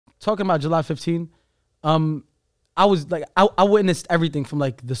talking about July 15, I was like, I witnessed everything from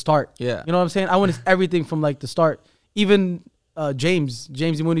like the start. Yeah. You know what I'm saying? I witnessed everything from like the start. Even James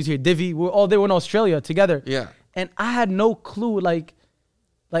Yammouni's here, Divi, we're all there in Australia together. Yeah. And I had no clue like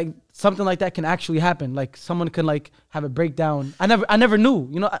something like that can actually happen. Like someone can like have a breakdown. I never knew,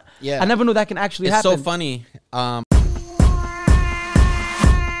 you know. I never knew that can actually happen. It's so funny.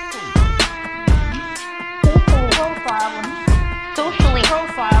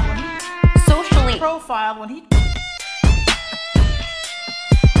 Socially profiled when he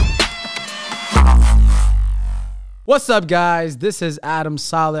What's up, guys? This is Adam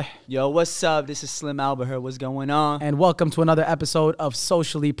Saleh. Yo, what's up? This is Slim Albaher. What's going on? And welcome to another episode of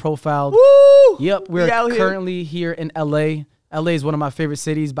Socially Profiled. Woo! Yep, we're currently here in LA. LA is one of my favorite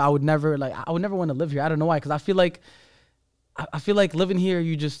cities, but I would never want to live here. I don't know why, because I feel like living here,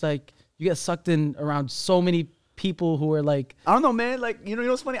 you just like you get sucked in around so many people who are like, I don't know, man. Like, you know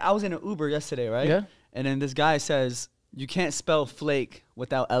what's funny? I was in an Uber yesterday, right? Yeah. And then this guy says, you can't spell flake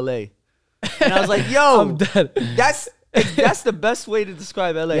without LA. And I was like, yo, I'm dead. That's the best way to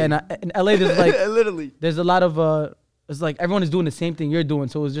describe LA. Yeah, in LA, there's like literally, there's a lot of it's like everyone is doing the same thing you're doing,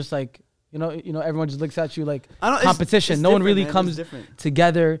 so it's just like you know everyone just looks at you like competition. It's no one really man. comes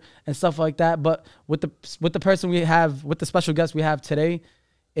together and stuff like that. But with the person we have, with the special guest we have today,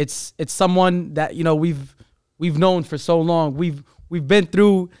 it's someone that we've known for so long. We've been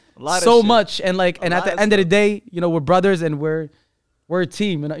through so much, and like at the end of the day, we're brothers and we're a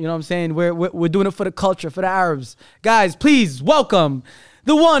team, you know what I'm saying? We're doing it for the culture, for the Arabs. Guys, please welcome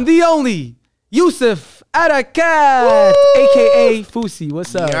the one, the only, Yusuf Arakat, a.k.a. Fousey.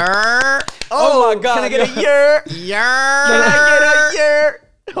 What's up? Oh my God. Can I get a year? Can I get a year?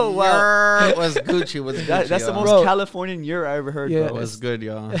 Oh, wow. What's Gucci? What's Gucci? That's the most Californian year I ever heard, bro. What's good,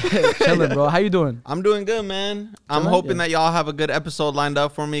 y'all? Chilling, bro. How you doing? I'm doing good, man. I'm hoping that y'all have a good episode lined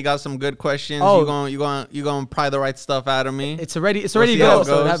up for me. Got some good questions. Oh. You going to pry the right stuff out of me. It's already good.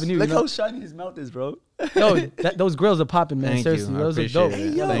 So having you, Look how shiny his mouth is, bro. Yo, those grills are popping, man. Thank Seriously, you. those are appreciate dope. it. Hey,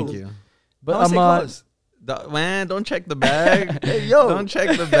 yo. Thank you. But Man, don't check the bag. Hey, yo. Don't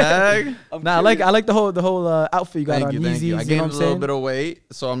check the bag. I like the whole outfit you got on. Thank you. I Yeezys, gained know a what I'm little saying? bit of weight,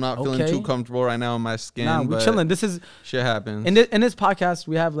 so I'm not feeling too comfortable right now in my skin. Nah, we're chilling. This is shit happens. In this podcast,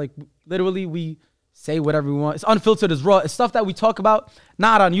 we have like literally we say whatever we want. It's unfiltered, it's raw. It's stuff that we talk about,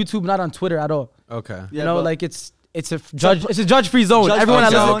 not on YouTube, not on Twitter at all. Okay. You know, like it's a judge-free zone. Everyone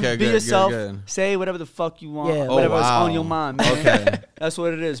has zone. Be yourself. Say whatever the fuck you want. Yeah. Whatever's on your mind, man. Okay. That's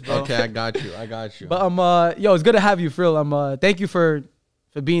what it is, bro. Okay, I got you. But yo, it's good to have you, Phil. Thank you for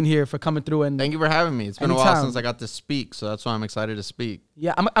being here, for coming through, and thank you for having me. It's been a while since I got to speak, so that's why I'm excited to speak.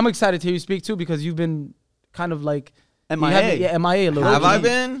 Yeah, I'm excited to hear you speak too, because you've been kind of like MIA. MIA a little. Have I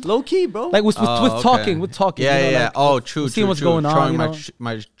been low key, bro? Like with talking. Yeah. Like, true. Seeing what's going Showing on.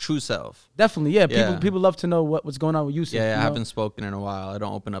 my true self. Definitely, yeah. People love to know what's going on with you. Yeah, I haven't spoken in a while. I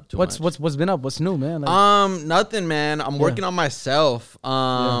don't open up too much. What's been up? What's new, man? Like, nothing, man. I'm working on myself.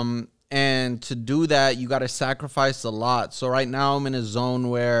 And to do that, you got to sacrifice a lot. So right now I'm in a zone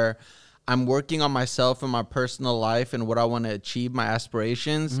where I'm working on myself and my personal life and what I want to achieve, my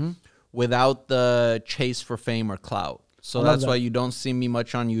aspirations, without the chase for fame or clout. So that's why you don't see me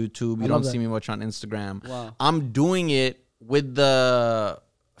much on YouTube. You don't see me much on Instagram. Wow. I'm doing it with the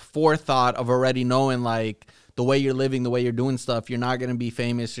forethought of already knowing, like, the way you're living, the way you're doing stuff, you're not going to be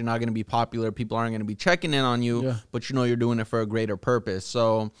famous. You're not going to be popular. People aren't going to be checking in on you, but you're doing it for a greater purpose.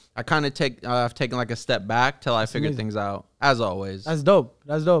 So I kind of I've taken like a step back till I figure things out, as always. That's dope.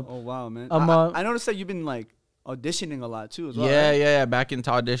 Oh, wow, man. I noticed that you've been like auditioning a lot too as well. Yeah. Back into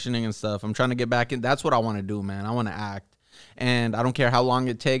auditioning and stuff. I'm trying to get back in. That's what I want to do, man. I want to act. And I don't care how long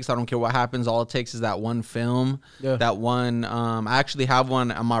it takes. I don't care what happens. All it takes is that one film. Yeah. That one. I actually have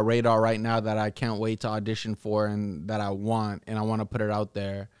one on my radar right now that I can't wait to audition for and that I want. And I want to put it out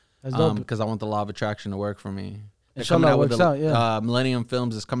there. That's dope. Because I want the law of attraction to work for me. Inshallah, works out, yeah. Millennium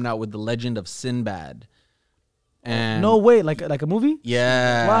Films is coming out with The Legend of Sinbad. And no way, like a movie?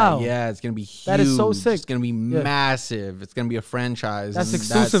 Yeah. Wow. Yeah, it's gonna be huge. That is so sick. It's gonna be massive. It's gonna be a franchise. That's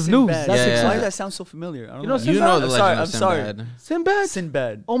exclusive news. That's exclusive. Why does that sound so familiar? I don't know. You know the Legend of Sinbad.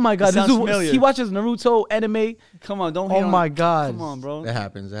 Sinbad? Oh my God. He watches Naruto anime. Come on, don't. Oh my God. Come on, bro. It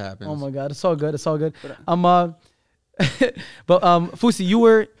happens. Oh my God. It's all good. But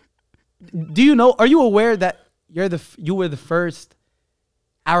Fousey, are you aware that you were the first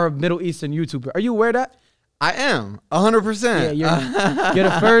Arab Middle Eastern YouTuber? Are you aware of that? I am 100%. Yeah, you're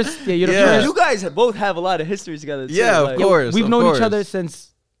the first. Yeah, you're the first. You guys both have a lot of history together too. Yeah, of course. We've known each other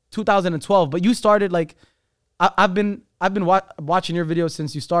since 2012, but you started like I've been I've been watching your videos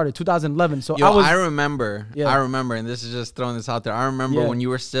since you started 2011. So Yo, I remember, and this is just throwing this out there. I remember when you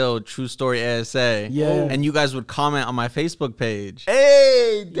were still True Story ASA, and you guys would comment on my Facebook page.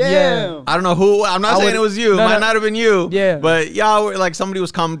 Hey, damn! I don't know who. I'm not saying it was you. Might not have been you. Yeah, but y'all were like, somebody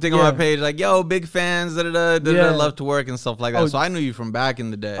was commenting on my page, like, "Yo, big fans, love to work and stuff like that." So I knew you from back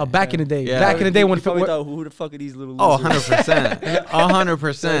in the day. Oh, back in the day. Back in the day when you probably thought, who the fuck are these little? Oh, 100%,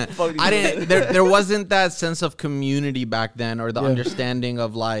 100%. I didn't. There wasn't that sense of community back then, or the understanding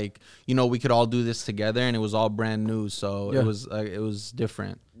of like, you know, we could all do this together, and it was all brand new, so it was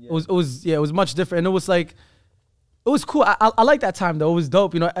different. It was much different, and it was like, it was cool. I like that time though. It was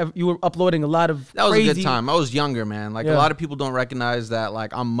dope. You know, you were uploading a lot of that was a good time. I was younger, man. Like a lot of people don't recognize that.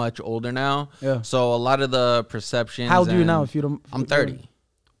 Like I'm much older now. Yeah. So a lot of the perceptions. How old are you now? If you don't, I'm 30.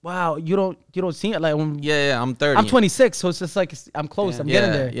 Wow, you don't see it like when. Yeah, I'm 30. I'm 26, so it's just like I'm close. I'm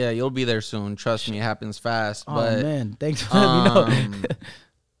getting there. Yeah, you'll be there soon. Trust me, it happens fast. Oh but, man, thanks for letting me know.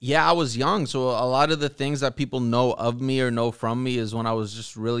 Yeah, I was young, so a lot of the things that people know of me or know from me is when I was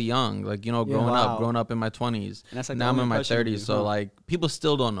just really young, like, you know, growing up in my 20s. And that's like now I'm in my 30s, so like people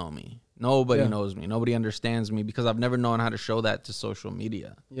still don't know me. Nobody knows me. Nobody understands me because I've never known how to show that to social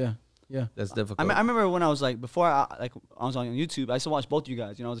media. Yeah. Yeah, that's difficult. I remember when I was like, before I was on YouTube, I used to watch both of you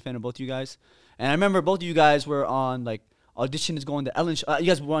guys. You know, I was a fan of both of you guys, and I remember both of you guys were on like Audition is Going to Ellen. You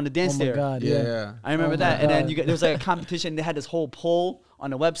guys were on the dance there. Oh my God, yeah. I remember that. And then there was like a competition. They had this whole poll on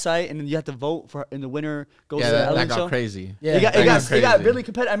the website, and then you had to vote for, and the winner goes to the Ellen show. That got crazy. Yeah, it got really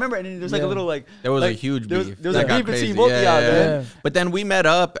competitive. I remember, and then there was like a little like there was a huge beef. There was a beef between both of y'all, man. But then we met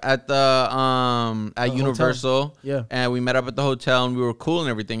up at the at Universal. Yeah, and we met up at the hotel, and we were cool and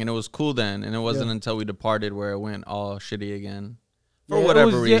everything, and it was cool then. And it wasn't until we departed where it went all shitty again. For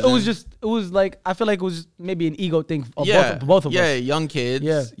whatever reason. Yeah, it was like, I feel like it was maybe an ego thing of both of us. Yeah, young kids.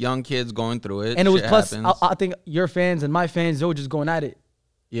 Yeah. Young kids going through it. And it was plus, I think your fans and my fans, they were just going at it.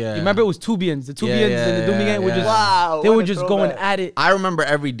 Yeah. You remember it was Tubians. The Tubians and the Doomy Gang were just, they were just going at it. I remember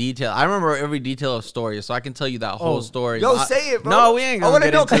every detail. I remember every detail of story, so I can tell you that whole story. Yo, say it, bro. No, we ain't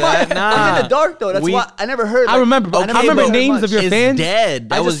gonna get into that. Nah. I'm in the dark, though. That's why I never heard. I remember. I remember names of your fans. It's dead.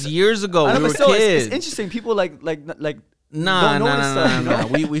 That was years ago. We were kids. It's interesting. People like Nah.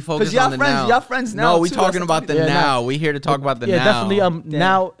 We focus on the now. Y'all friends now. No, we talking about the now. We here to talk about the now. Yeah, definitely.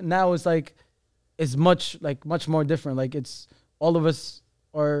 Now it's like, it's much more different. Like it's all of us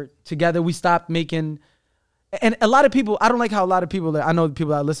are together. We stopped making, and a lot of people. I don't like how a lot of people. I know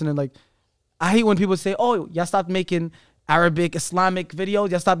people that are listening. Like, I hate when people say, "Oh, y'all stopped making Arabic, Islamic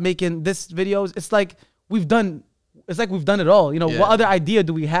videos. Y'all stopped making this videos." It's like we've done it all. You know, what other idea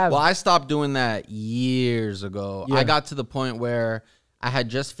do we have? Well, I stopped doing that years ago. I got to the point where I had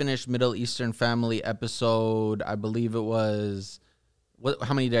just finished Middle Eastern Family episode. I believe it was,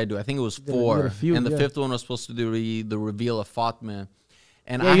 how many did I do? I think it was 4. And the 5th one was supposed to do the reveal of Fatima.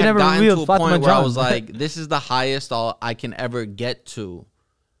 And I had gotten to a point where I was like, this is the highest I can ever get to.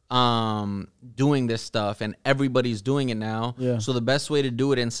 Doing this stuff, and everybody's doing it now. So the best way to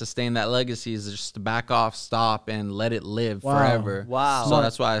do it and sustain that legacy is just to back off, stop, and let it live forever. Wow. So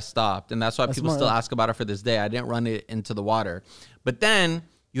that's why I stopped, and that's why people still ask about it for this day. I didn't run it into the water. But then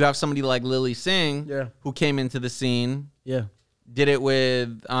you have somebody like Lily Singh, who came into the scene. Did it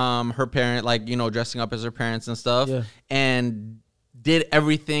with her parent, like, you know, dressing up as her parents and stuff, and did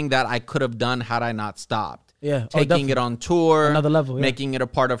everything that I could have done had I not stopped. Taking it on tour, another level, making it a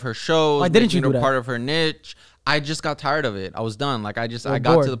part of her shows, why didn't you do it a that? part of her niche. I just got tired of it. I was done. Like I got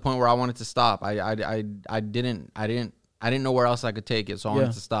bored. to the point where I wanted to stop. I didn't know where else I could take it, so I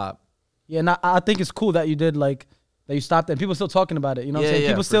wanted to stop. Yeah, and I think it's cool that you did, like, that you stopped, and people still talking about it. You know what I'm saying?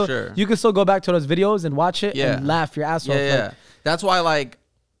 People still, you can still go back to those videos and watch it and laugh your ass off. Like, that's why, like,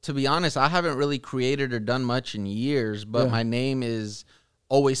 to be honest, I haven't really created or done much in years, but my name is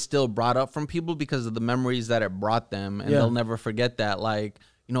always still brought up from people because of the memories that it brought them, and they'll never forget that. Like,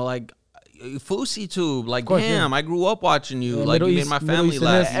 you know, like FouseyTube, like, damn, I grew up watching you. Like, you made my family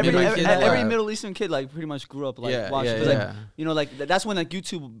laugh. Every Middle Eastern kid, like, pretty much grew up like watching. Like, you know, like that's when like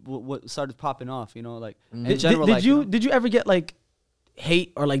YouTube started popping off. You know, like in general. Did you ever get like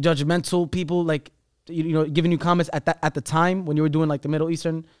hate or like judgmental people, like, you know, giving you comments at the time when you were doing like the Middle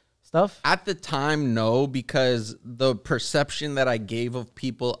Eastern stuff? At the time, no, because the perception that I gave of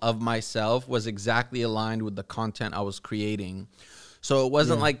people of myself was exactly aligned with the content I was creating. So it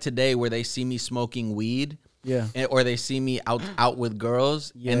wasn't like today where they see me smoking weed, or they see me out with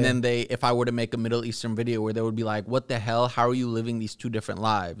girls, and then if I were to make a Middle Eastern video where they would be like, what the hell, how are you living these two different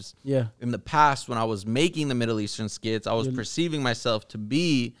lives? In the past, when I was making the Middle Eastern skits, I was perceiving myself to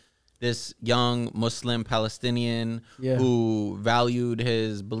be this young Muslim Palestinian who valued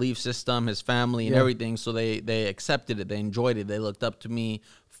his belief system, his family, and everything. So they accepted it. They enjoyed it. They looked up to me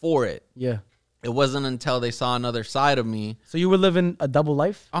for it. Yeah. It wasn't until they saw another side of me. So you were living a double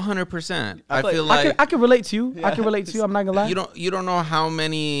life? 100%. I feel like I can relate to you. I can relate to you. I'm not gonna lie. You don't know how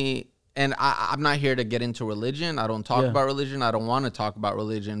many. And I'm not here to get into religion. I don't talk about religion. I don't want to talk about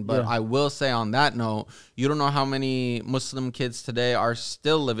religion. But I will say on that note, you don't know how many Muslim kids today are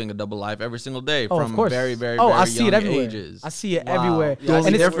still living a double life every single day from very, very, very I see young it everywhere. ages. I see it everywhere. The only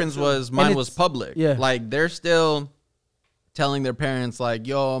and difference was mine was public. Yeah. Like they're still telling their parents like,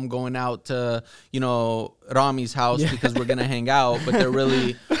 yo, I'm going out to, Rami's house because we're going to hang out. But they're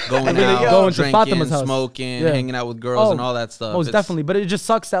really going out, drinking, smoking, hanging out with girls and all that stuff. Most definitely. But it just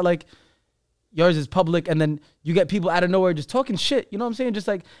sucks that like yours is public and then you get people out of nowhere just talking shit. You know what I'm saying? Just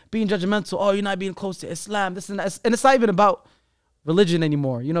like being judgmental. Oh, you're not being close to Islam, this and that. And it's not even about religion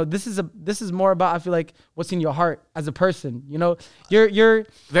anymore. This is more about, I feel like, what's in your heart as a person. You're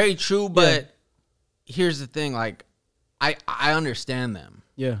very true. But here's the thing. Like, I understand them.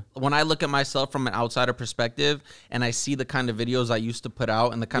 Yeah. When I look at myself from an outsider perspective and I see the kind of videos I used to put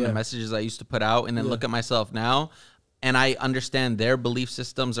out and the kind of messages I used to put out and then look at myself now, and I understand their belief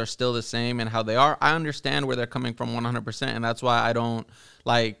systems are still the same and how they are, I understand where they're coming from 100%. And that's why I don't,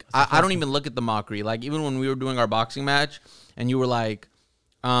 like, I don't even look at the mockery. Like, even when we were doing our boxing match and you were like,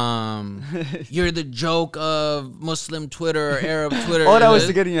 you're the joke of Muslim Twitter or Arab Twitter. All that was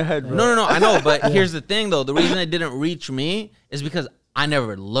to get in your head, bro. No, I know. But here's the thing, though. The reason it didn't reach me is because I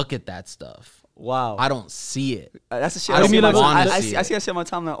never look at that stuff. Wow. I don't see it. That's the shit. I don't want to I see it. I see that shit on my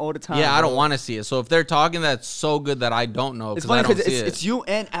timeline all the time. Yeah, I don't want to see it. So if they're talking, that's so good that I don't know. It's funny because it. it's you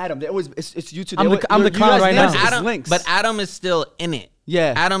and Adam. It's you two. I'm the clown right now. But Adam is still in it.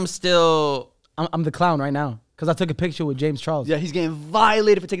 Yeah. Adam's still. I'm the clown right now because I took a picture with James Charles. Yeah, he's getting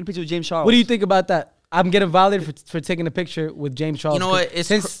violated for taking a picture with James Charles. What do you think about that? I'm getting violated for taking a picture with James Charles. You know what?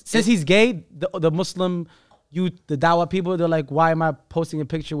 Since he's gay, the Muslim youth, the Dawa people, they're like, why am I posting a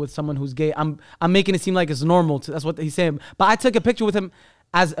picture with someone who's gay? I'm making it seem like it's normal. That's what he's saying. But I took a picture with him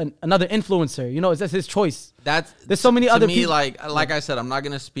as another influencer. That's his choice. There's so many other people. Like I said, I'm not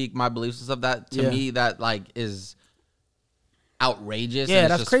gonna speak my beliefs and stuff. That to me, that like is outrageous. Yeah,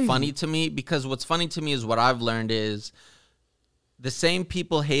 and that's just crazy. Funny to me because what's funny to me is what I've learned is the same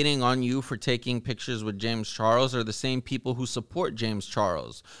people hating on you for taking pictures with James Charles are the same people who support James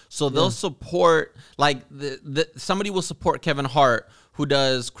Charles. So they'll support, like, somebody will support Kevin Hart who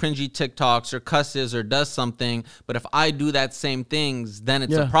does cringy TikToks or cusses or does something, but if I do that same things, then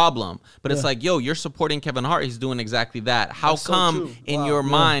it's a problem. But it's like, yo, you're supporting Kevin Hart. He's doing exactly that. How come in your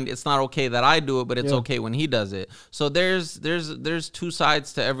mind it's not okay that I do it, but it's okay when he does it? So there's two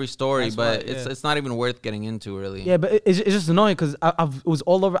sides to every story, but it's not even worth getting into, really. Yeah, but it's just annoying because it was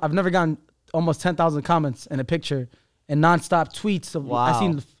all over. I've never gotten almost 10,000 comments in a picture and nonstop tweets of I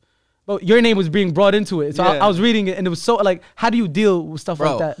seen. But your name was being brought into it. So I was reading it and it was so like, how do you deal with stuff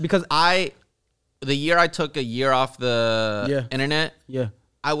like that? Because the year I took a year off the internet,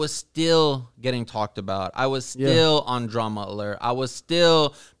 I was still getting talked about. I was still on Drama Alert. I was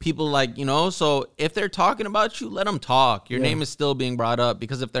still people like, so if they're talking about you, let them talk. Your name is still being brought up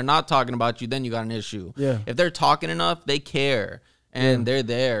because if they're not talking about you, then you got an issue. Yeah. If they're talking enough, they care. And they're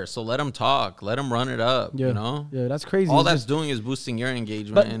there, so let them talk, let them run it up. Yeah, that's crazy. All that's doing is boosting your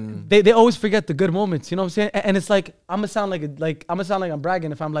engagement. But and they always forget the good moments. You know what I'm saying? And it's like I'm gonna sound like I'm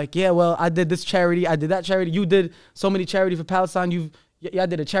bragging if I'm like, yeah, well, I did this charity, I did that charity. You did so many charity for Palestine. I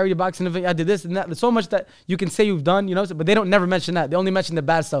did a charity boxing event. I did this and that. There's so much that you can say you've done. But they don't never mention that. They only mention the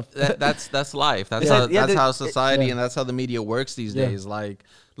bad stuff. That's life. That's how society and that's how the media works these days. Like,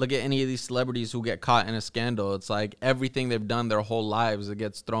 look at any of these celebrities who get caught in a scandal. It's like everything they've done their whole lives, it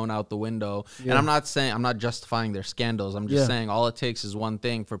gets thrown out the window. And I'm not justifying their scandals. I'm just saying all it takes is one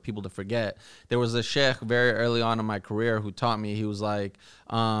thing for people to forget. There was a sheikh very early on in my career who taught me, he was like,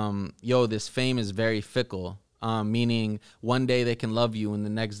 yo, this fame is very fickle. Meaning one day they can love you and the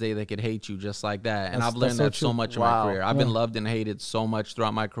next day they could hate you just like that. And I've learned that so much in my career. I've been loved and hated so much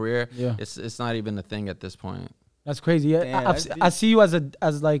throughout my career. Yeah. It's not even a thing at this point. That's crazy. Yeah, I see you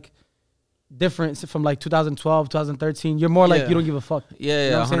as like different from like 2012, 2013. You're more like you don't give a fuck.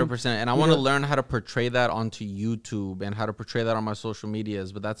 Yeah, 100%. And I want to learn how to portray that onto YouTube and how to portray that on my social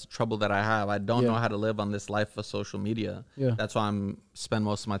medias. But that's the trouble that I have. I don't know how to live on this life of social media. Yeah, that's why spend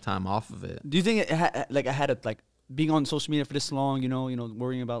most of my time off of it. Do you think I had being on social media for this long?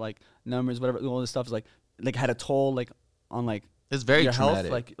 Worrying about like numbers, whatever, all this stuff is like had a toll on like It's very your health,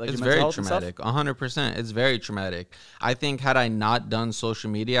 traumatic. like It's your mental very health and stuff? traumatic. 100%. It's very traumatic. I think had I not done social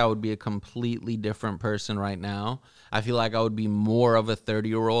media, I would be a completely different person right now. I feel like I would be more of a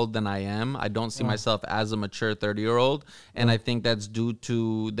 30-year-old than I am. I don't see myself as a mature 30-year-old. And I think that's due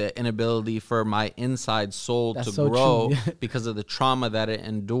to the inability for my inside soul to so grow true. because of the trauma that it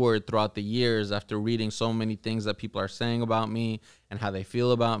endured throughout the years after reading so many things that people are saying about me and how they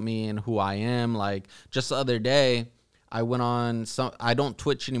feel about me and who I am. Like just the other day, I went on I don't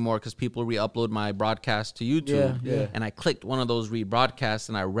Twitch anymore because people re-upload my broadcast to YouTube. Yeah. And I clicked one of those rebroadcasts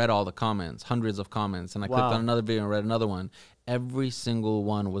and I read all the comments, hundreds of comments. And I clicked on another video and read another one. Every single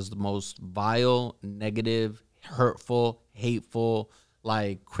one was the most vile, negative, hurtful, hateful,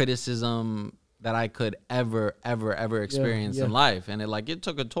 like criticism that I could ever experience in life. And it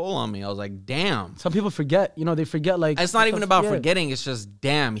took a toll on me. I was like, damn. Some people forget, they forget like. It's not even about forgetting. It's just,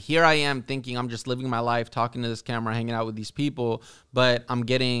 damn, here I am thinking I'm just living my life, talking to this camera, hanging out with these people, but I'm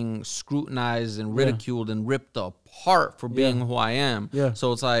getting scrutinized and ridiculed and ripped apart for being who I am. Yeah.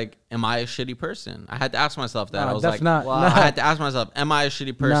 So it's like, am I a shitty person? I had to ask myself that. I was like, not. I had to ask myself, am I a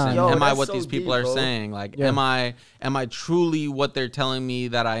shitty person? Yo, am I that's what so these people deep, are bro. saying? Like, am I truly what they're telling me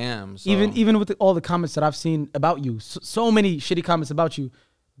that I am? So, Even with all the comments that I've seen about you, so many shitty comments about you.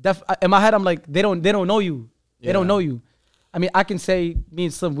 In my head, I'm like, they don't know you. They don't know you. I mean, I can say me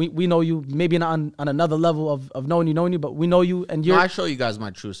and Slim, we know you, maybe not on another level of knowing you, but we know you, and you're. I show you guys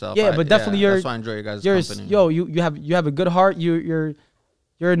my true self. Yeah, but definitely you're. That's why I enjoy your guys' company. Yo, you have a good heart. You're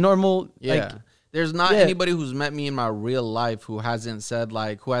a normal. Yeah. Like, there's not anybody who's met me in my real life who hasn't said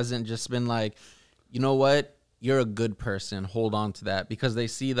who hasn't just been like, you know what? You're a good person. Hold on to that, because they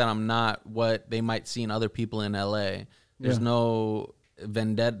see that I'm not what they might see in other people in LA. There's no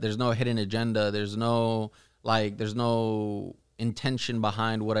vendetta. There's no hidden agenda. There's no intention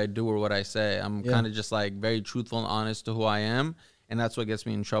behind what I do or what I say. I'm kind of just very truthful and honest to who I am. And that's what gets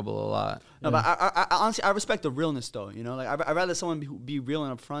me in trouble a lot. No, but I honestly, I respect the realness though, I'd rather someone be real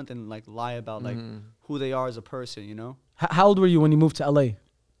and upfront and lie about who they are as a person, How old were you when you moved to LA?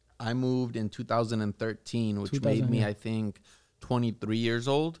 I moved in 2013, which made me, I think, 23 years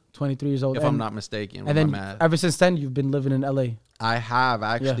old. 23 years old. If I'm not mistaken. And then ever since then, you've been living in LA. I have.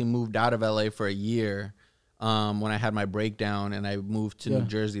 I actually moved out of LA for a year when I had my breakdown, and I moved to New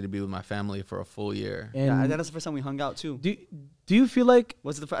Jersey to be with my family for a full year. And that's the first time we hung out too. Do you feel like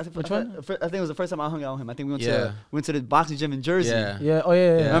was it the first? Which one? I think it was the first time I hung out with him. I think we went to the boxing gym in Jersey. Yeah. Oh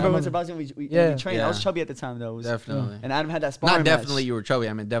yeah. Remember we went to the boxing gym? We trained. Yeah. I was chubby at the time though. Definitely. And Adam had that sparring Not definitely match. you were chubby.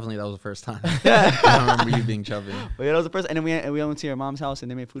 I mean, definitely that was the first time. I remember you being chubby. But that was the first. And then we went to your mom's house and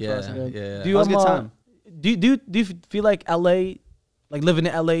they made food for us. Yeah. Do you That was a good time. Do you feel like LA, like living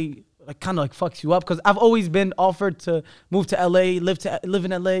in LA, kind of fucks you up? Because I've always been offered to move to LA, live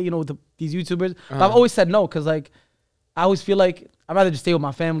in LA, with these YouTubers. But I've always said no, because I always feel like I'd rather just stay with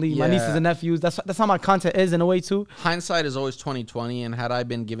my family, my nieces and nephews. That's how my content is in a way too. Hindsight is always 20/20, and had I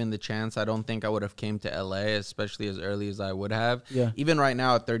been given the chance, I don't think I would have came to LA, especially as early as I would have. Yeah. Even right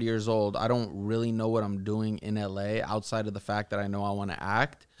now at 30 years old, I don't really know what I'm doing in LA outside of the fact that I know I want to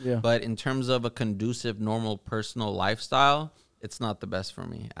act. Yeah. But in terms of a conducive, normal, personal lifestyle, it's not the best for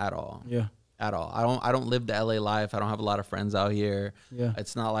me at all. Yeah. At all. I don't live the LA life. I don't have a lot of friends out here. Yeah.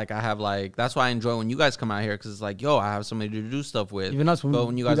 It's not like I have that's why I enjoy when you guys come out here, because it's like, yo, I have somebody to do stuff with. Even us, but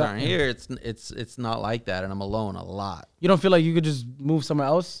when you guys aren't here, it's not like that, and I'm alone a lot. You don't feel like you could just move somewhere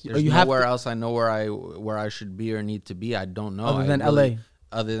else? There's nowhere else I know where I should be or need to be. I don't know. Other than LA.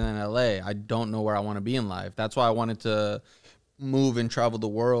 Other than LA, I don't know where I want to be in life. That's why I wanted to move and travel the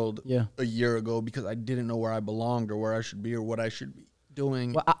world a year ago, because I didn't know where I belonged or where I should be or what I should be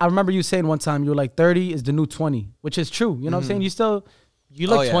doing. Well, I remember you saying one time, you were like, 30 is the new 20, which is true. You know what I'm saying? You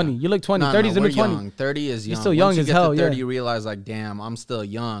look 20. You look 20. 30 is the new 20. Young. 30 is young. You're still young Once you as get hell, to 30, you realize, damn, I'm still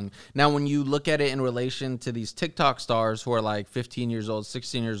young. Now, when you look at it in relation to these TikTok stars who are 15 years old,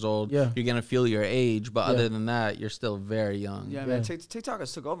 16 years old, you're going to feel your age. But other than that, you're still very young. Yeah, man.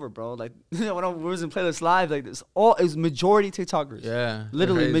 TikTokers took over, bro. When I was in Playlist Live, it was majority TikTokers. Yeah.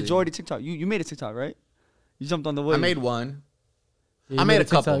 Literally, majority TikTok. You made a TikTok, right? You jumped on the wave. I made one. Yeah, I made a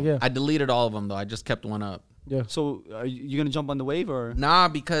TikTok, couple. I deleted all of them, though. I just kept one up. Yeah. So are you gonna jump on the wave or? Nah,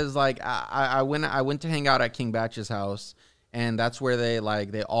 because I went to hang out at King Batch's house, and that's where they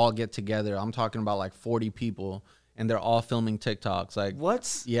all get together. I'm talking about 40 people, and they're all filming TikToks.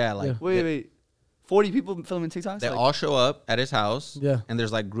 What? Yeah, wait. 40 people filming TikToks? They all show up at his house. Yeah. And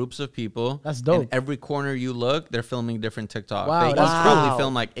there's groups of people. That's dope. And every corner you look, they're filming different TikToks. Wow, They that's probably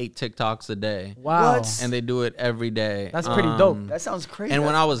film 8 TikToks a day. Wow. What? And they do it every day. That's pretty dope. That sounds crazy. And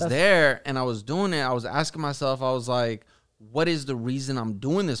when I was there and I was doing it, I was asking myself, I was like, what is the reason I'm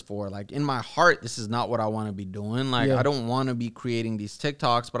doing this for? Like, in my heart, this is not what I want to be doing. Like, I don't want to be creating these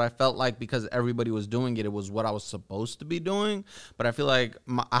TikToks, but I felt like because everybody was doing it, it was what I was supposed to be doing. But I feel like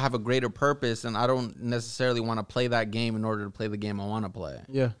I have a greater purpose, and I don't necessarily want to play that game in order to play the game I want to play.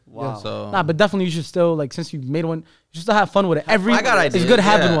 Yeah. Wow. So, Nah, but definitely you should still, like, since you made one, you should still have fun with it. I got ideas. It's good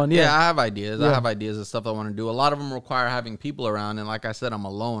having one. Yeah, Yeah. I have ideas. Yeah. I have ideas of stuff I want to do. A lot of them require having people around, and like I said, I'm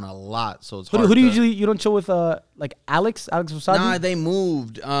alone a lot, so it's hard. Who do you don't chill with? Like Alex Wasabi? Nah, they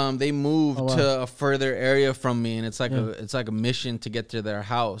moved. They moved Oh, wow. to a further area from me, and it's like a mission to get to their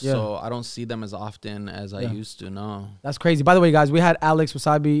house. Yeah. So I don't see them as often as I used to. No. That's crazy. By the way, guys, we had Alex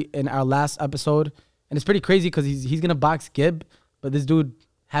Wasabi in our last episode, and it's pretty crazy because he's gonna box Gib, but this dude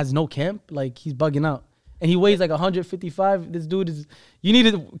has no camp. Like, he's bugging out, and he weighs like 155. This dude is. You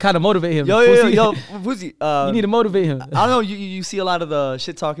need to kind of motivate him. Yo, Fousey, you need to motivate him. I don't know. You see a lot of the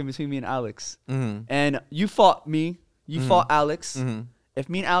shit talking between me and Alex, and you fought me. You fought Alex. If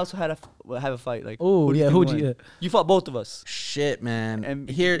me and Alex have a fight, like, Oh yeah, who'd you? You fought both of us. Shit, man. And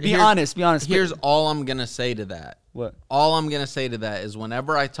Be honest. Here's all I'm gonna say to that. What? All I'm gonna say to that is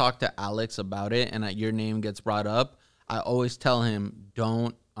whenever I talk to Alex about it and your name gets brought up, I always tell him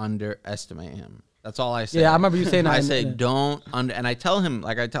don't underestimate him. That's all I say. Yeah, I remember you saying that. I say don't and I tell him,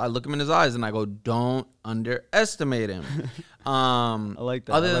 like, I look him in his eyes and I go, don't underestimate him. I like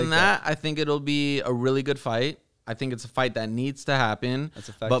that. Other than that, I think it'll be a really good fight. I think it's a fight that needs to happen. That's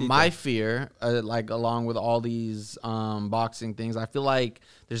a fact. But my fear, like, along with all these boxing things, I feel like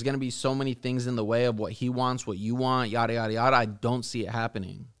there's gonna be so many things in the way of what he wants, what you want, yada yada yada. I don't see it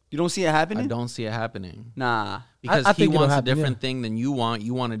happening. You don't see it happening? I don't see it happening. Nah. Because I he think it'll wants a happen, different thing than you want.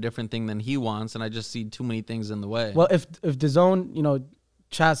 You want a different thing than he wants, and I just see too many things in the way. Well, if DAZN, you know,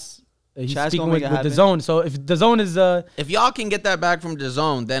 Chas, he's Chas speaking gonna with make it happen. DAZN. So if DAZN is if y'all can get that back from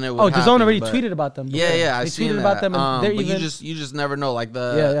DAZN, then it would. oh, happen, DAZN already but- tweeted about them. Yeah, I they seen tweeted that. about them, and they're but even. you just never know. Like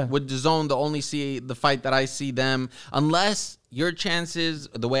Yeah. with DAZN, the only see the fight that I see them, unless your chances,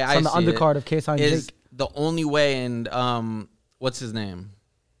 the way I on the see undercard it, of KSI and is Jake. the only way. And what's his name?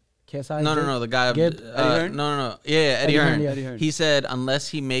 KSI. No, the guy. Gib? Eddie Hearn? No. Yeah, Eddie Eddie Hearn, Hearn. yeah. Eddie Hearn. He said unless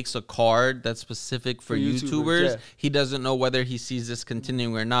he makes a card that's specific for YouTubers, yeah. he doesn't know whether he sees this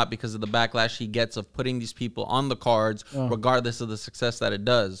continuing or not because of the backlash he gets of putting these people on the cards, regardless of the success that it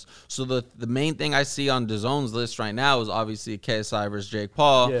does. So the main thing I see on DAZN's list right now is obviously KSI versus Jake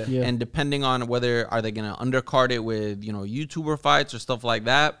Paul, Yeah. Yeah. and depending on whether are they going to undercard it with YouTuber fights or stuff like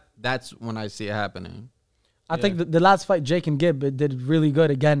that, that's when I see it happening. I think the last fight, Jake and Gib, it did really good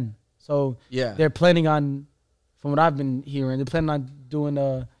again. So Yeah. they're planning on, from what I've been hearing, they're planning on doing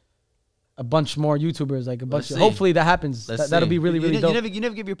a bunch more YouTubers, like a bunch. Let's see. Hopefully that happens. Let's That'll see. be really, really you dope.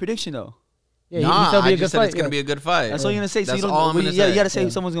 never give your prediction though. Yeah, he Nah, said it'll be I a good just said fight. it's going to be a good fight. That's all you're gonna say. So That's you don't. all I'm well, gonna yeah, say. you gotta say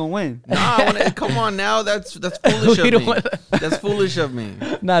someone's gonna win. Nah, come on now. That's foolish We of don't me. want- That's foolish of me.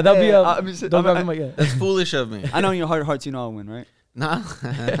 Nah, that'll be a. I'm just- don't I'm- grab him like that. That's foolish of me. I know in your heart of hearts you know I'll win, right? Nah,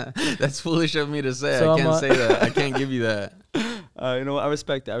 that's foolish of me to say. So I I'm, can't say that. I can't give you that. You know what? I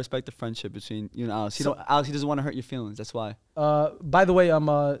respect that. I respect the friendship between you and Alex. Alex, he doesn't want to hurt your feelings. That's why. By the way,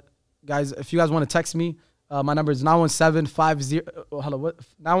 guys, if you guys want to text me, my number is 917-50. Hello, what?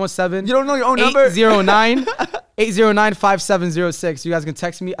 917. You don't know your own number? 809 809-5706. You guys can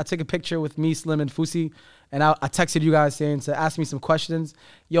text me. I take a picture with me, Slim, and Fousey, and I texted you guys saying to ask me some questions.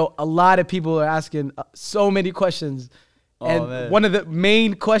 Yo, a lot of people are asking so many questions, and man. one of the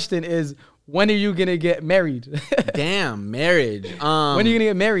main question is, when are you gonna get married? Damn, marriage. When are you gonna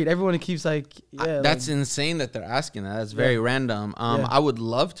get married? Everyone keeps like, yeah, That's insane that they're asking that. That's very random. Yeah. I would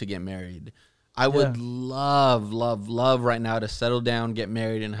love to get married. I would love right now to settle down, get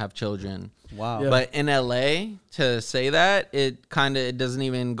married, and have children. Wow. Yeah. But in LA, to say that, it doesn't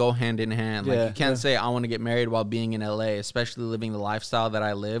even go hand in hand. Like, Yeah, you can't say I want to get married while being in LA, especially living the lifestyle that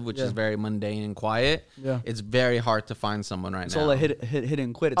I live, which is very mundane and quiet. Yeah. It's very hard to find someone right It's now. all a hit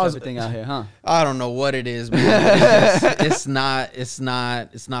and quit type of thing out here, huh? I don't know what it is, man. It's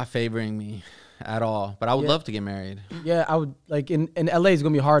not favoring me at all. But I would love to get married. yeah. I would like in LA. It's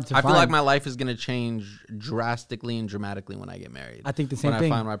gonna be hard to I find. feel like my life is gonna change drastically and dramatically when I get married. I think the same when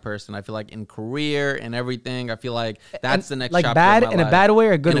thing. I find my person. I feel like in career and everything, I feel like that's the next like chapter bad of my in a life. bad way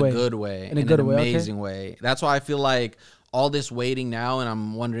or a good way? In a good way. In a good way, okay. amazing way. That's why I feel like all this waiting now, and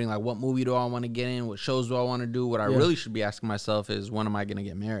I'm wondering like, what movie do I want to get in? What shows do I want to do? What I really should be asking myself is, when am I gonna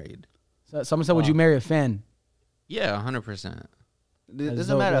get married? So someone said, would you marry a fan? Yeah, 100%. It doesn't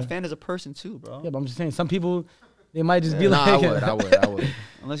dope, matter. A man. fan is a person too, bro. Yeah, but I'm just saying, some people, they might just be Nah, like, I would.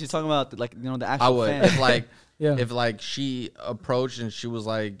 Unless you're talking about the I actual would. fan. If like, Yeah. if like she approached and she was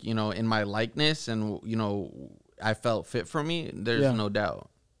like, in my likeness, and I felt fit for me, there's Yeah. no doubt.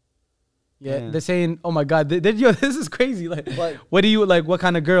 Yeah, Yeah. they're saying, "Oh my God, yo, this is crazy." Like, what do you like? What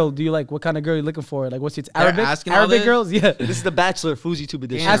kind of girl do you like? What kind of girl you looking for? Like, what's it? They're Arabic? asking all Arabic this? girls? Yeah. This is the Bachelor FouseyTube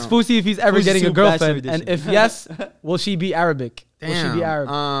edition. Damn. Ask Fousey if he's ever FouseyTube getting a Bachelor girlfriend, and edition. if yes, will she be Arabic? Will she be Damn.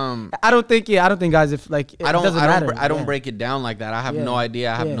 Arab? I don't think. Yeah, I don't think guys. If like, it doesn't matter. I don't Yeah. break it down like that. I have Yeah. no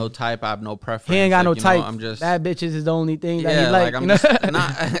idea. I have Yeah. no type. I have no preference. He ain't got Like, no you know, type. I'm just Bad bitches is the only thing that yeah. he like. I'm you know? just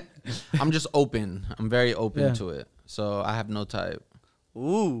not. I'm just open. I'm very open Yeah. to it. So I have no type.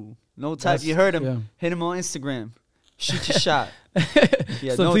 Ooh, no type. That's- You heard him. yeah. Hit him on Instagram. Shoot your shot.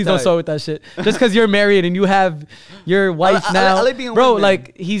 Yeah, So no please don't type. start with that shit. Just because you're married and you have your wife now, I like being a bro. wingman.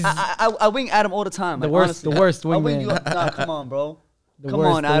 Like he's I wing Adam all the time. the like, worst. honestly. The worst I wing you wingman. up. Nah, come on, bro. The Come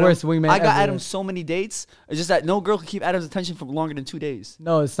worst- on, the Adam. worst wingman I got ever. Adam so many dates. It's just that no girl could keep Adam's attention for longer than 2 days.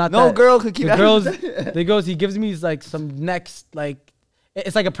 No, it's not. No that. girl could keep the Adam's girls. The girls he gives me is like some next like.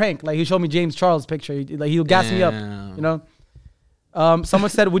 It's like a prank. Like he showed me James Charles' picture. Like he'll gas me up. Damn. You know. Someone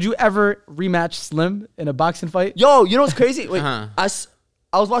said, "Would you ever rematch Slim in a boxing fight?" Yo, you know what's crazy? Wait, Uh-huh.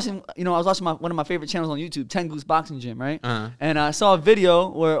 I was watching, one of my favorite channels on YouTube, 10 Goose Boxing Gym, right? Uh-huh. And I saw a video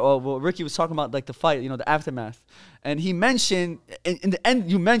where Ricky was talking about like the fight, the aftermath. And he mentioned, in the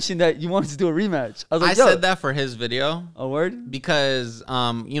end, you mentioned that you wanted to do a rematch. I was I like, yo, said that for his video. a word? Because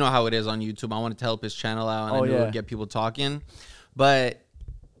you know how it is on YouTube. I wanted to help his channel out, and I knew it yeah. would get people talking. But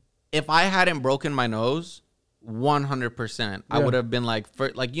if I hadn't broken my nose, 100%, I would have been like,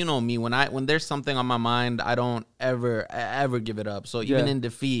 you know me, when there's something on my mind, I don't ever give it up. So even Yeah. in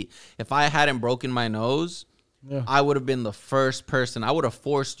defeat, if I hadn't broken my nose, Yeah. I would have been the first person. I would have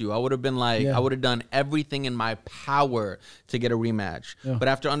forced you. I would have been like, Yeah. I would have done everything in my power to get a rematch. Yeah. But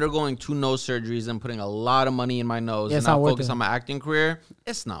after undergoing 2 nose surgeries and putting a lot of money in my nose Yeah, and it's not not worth focus it. on my acting career,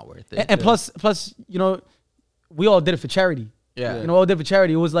 it's not worth it. And plus, we all did it for charity. Yeah. We all did it for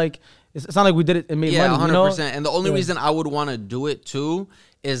charity. It was like it's not like we did it and made Yeah, money. 100%. You know? And the only Yeah. reason I would want to do it too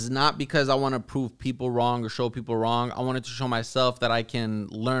is not because I want to prove people wrong or show people wrong. I wanted to show myself that I can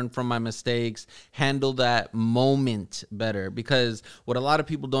learn from my mistakes, handle that moment better. Because what a lot of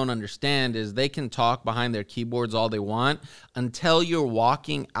people don't understand is they can talk behind their keyboards all they want until you're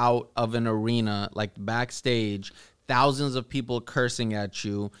walking out of an arena, like backstage, thousands of people cursing at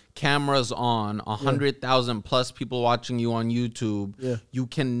you, cameras on, 100,000 plus people watching you on YouTube. Yeah. You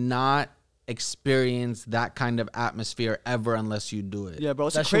cannot experience that kind of atmosphere ever unless you do it. Yeah, bro.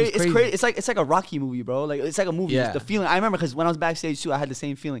 It's That shit was crazy. It's crazy. crazy. It's like a Rocky movie, bro. Like it's like a movie. Yeah. The feeling. I remember because when I was backstage too, I had the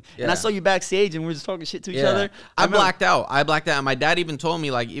same feeling. And I Yeah. saw you backstage, and we were just talking shit to each Yeah. other. I remember- blacked out. And my dad even told me,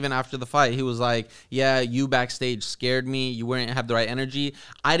 like, even after the fight, he was like, yeah, you backstage scared me. You wouldn't have the right energy.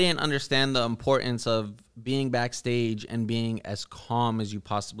 I didn't understand the importance of being backstage and being as calm as you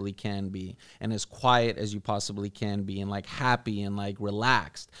possibly can be and as quiet as you possibly can be and like happy and like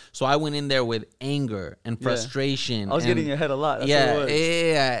relaxed. So I went in there with anger and frustration. I was and- getting in your head a lot. That's yeah, what it was.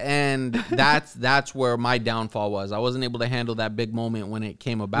 yeah, and that's where my downfall was. I wasn't able to handle that big moment when it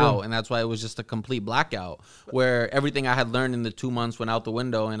came about, and that's why it was just a complete blackout, where everything I had learned in the 2 months went out the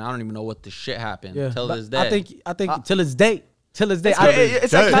window, and I don't even know what the shit happened till But this day. I think till this day. Till this day.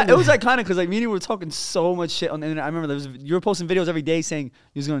 It was iconic because like me and you were talking so much shit on the internet. I remember you were posting videos every day saying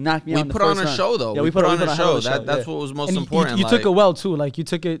you was gonna knock me out. we in the put on first a round. show though. Yeah, we put on a hell show. of a That's yeah. what was most And important. you took it well too. Like you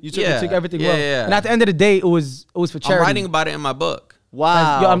took Yeah. everything Yeah, well. yeah. And at the end of the day, it was for charity. I'm writing about it in my book.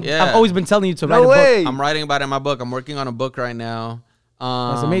 Wow. Yo, I've always been telling you to write a No book. way. I'm writing about it in my book. I'm working on a book right now.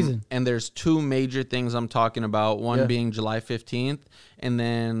 That's amazing. And there's 2 major things I'm talking about. One Yeah. being July 15th, and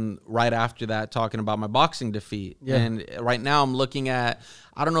then right after that, talking about my boxing defeat. Yeah. And right now, I'm looking at.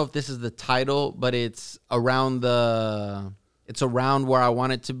 I don't know if this is the title, but it's around where I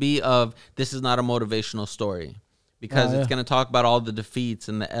want it to be. Of this is not a motivational story. Because it's yeah. going to talk about all the defeats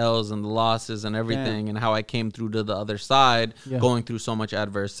and the L's and the losses and everything, and how I came through to the other side, Yeah. going through so much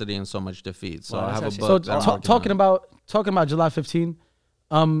adversity and so much defeat. So Wow, I have a that's book. So that I'm working on. talking about July 15,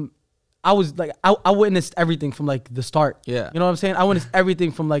 I was like I witnessed everything from like the start. Yeah. You know what I'm saying? I witnessed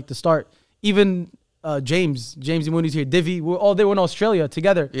everything from like the start. Even James Yammouni's here, Divi, we're all there in Australia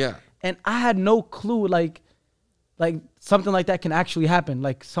together. Yeah. And I had no clue like something like that can actually happen.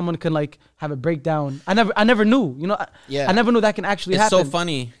 Like someone can like have a breakdown. I never knew, you know. Yeah. I never knew that can actually It's happen. so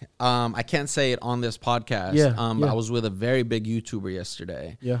funny. I can't say it on this podcast. Yeah, But yeah. I was with a very big YouTuber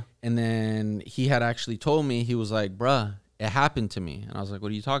yesterday. Yeah. And then he had actually told me, he was like, bruh, it happened to me. And I was like, what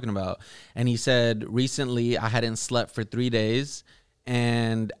are you talking about? And he said, recently I hadn't slept for 3 days,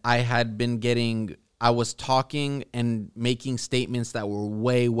 and I was talking and making statements that were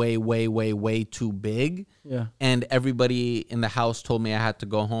way too big. Yeah. And everybody in the house told me I had to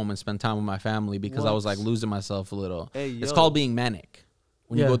go home and spend time with my family because I was like losing myself a little. Hey, It's yo. called being manic.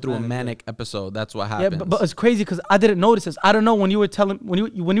 When you go through a manic episode, that's what happens. Yeah, but it's crazy because I didn't notice this. I don't know, when you were telling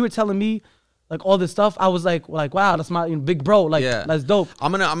me like all this stuff, I was like wow, that's my big bro. Like that's dope.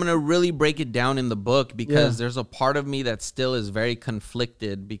 I'm gonna really break it down in the book because there's a part of me that still is very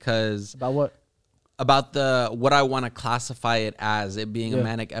conflicted because about what? About what I want to classify it as, it being a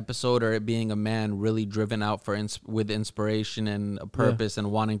manic episode or it being a man really driven out with inspiration and a purpose and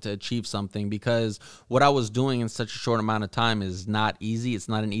wanting to achieve something, because what I was doing in such a short amount of time is not easy. It's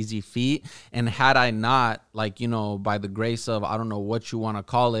not an easy feat. And had I not, like, you know, by the grace of, I don't know what you want to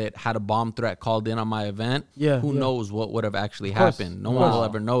call it, had a bomb threat called in on my event, who knows what would have actually happened. No one will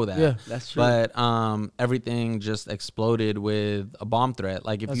ever know that. Yeah, that's true. But everything just exploded with a bomb threat.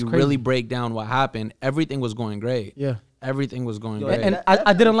 Like, if you really break down what happened, everything was going great. Yeah, everything was going great. And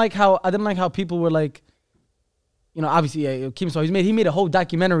I didn't like how people were like, you know, obviously, he made a whole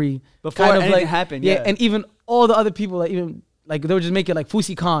documentary before kind of anything like, happened. And even all the other people, like even like they were just making like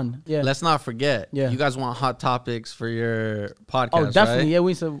FouseyCon. Yeah. Let's not forget. Yeah. You guys want hot topics for your podcast? Oh, definitely. Right? Yeah,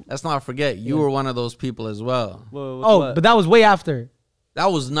 we said. Let's not forget. You were one of those people as well. But that was way after. That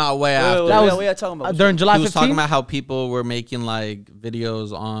was not way after. That was what are you talking about? During July 15th. He was talking about how people were making like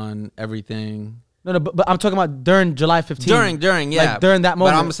videos on everything. No, but I'm talking about during July 15th. During, yeah. Like during that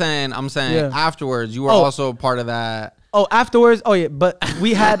moment. But I'm saying afterwards, you were also part of that. Oh, afterwards? Oh, yeah. But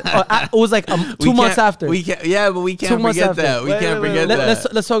we had, it was like 2 months after. But we can't forget that. We can't forget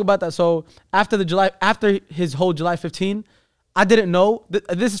that. Let's talk about that. So after his whole July 15, I didn't know.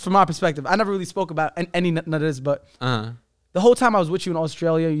 This is from my perspective. I never really spoke about any none of this, but the whole time I was with you in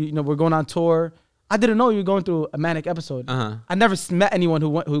Australia, you know, we're going on tour. I didn't know you were going through a manic episode. I never met anyone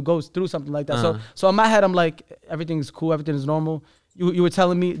who goes through something like that. So in my head, I'm like, everything's cool, everything is normal. You were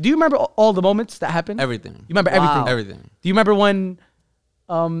telling me. Do you remember all the moments that happened? Everything. You remember everything? Everything. Do you remember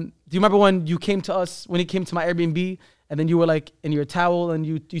when you came to us, when he came to my Airbnb, and then you were like in your towel and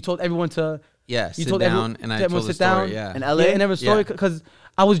you told everyone to sit down, and I told the story. Yeah. In LA, and every story because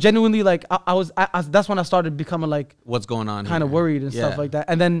I was genuinely like I was that's when I started becoming like, what's going on? Kind of worried and stuff like that.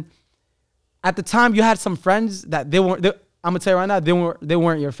 And then at the time, you had some friends that I'm gonna tell you right now, they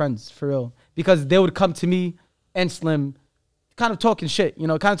weren't your friends for real, because they would come to me and Slim, kind of talking shit,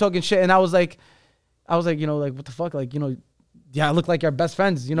 and I was like, you know, like, what the fuck, like, you know, I look like your best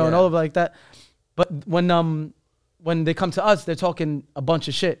friends, you know, and all of like that. But when they come to us, they're talking a bunch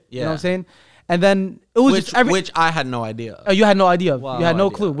of shit, you know what I'm saying? And then it was which I had no idea. You had no idea. Wow, you had no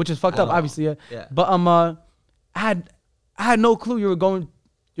clue, which is fucked up, obviously. Yeah. But I had no clue you were going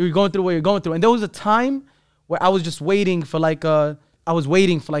through what you're going through. And there was a time where I was just waiting for like 6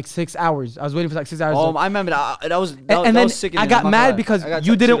 hours. I was waiting for like 6 hours. Oh, I remember that was sick. I got mad because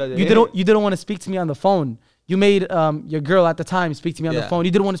you didn't want to speak to me on the phone. You made your girl at the time speak to me on the phone.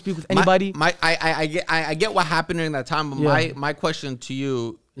 You didn't want to speak with anybody. I get what happened during that time, but my question to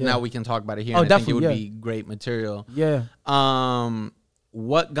you, now we can talk about it here. And I think it would be great material. Yeah.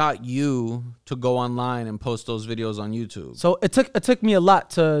 What got you to go online and post those videos on YouTube? So it took me a lot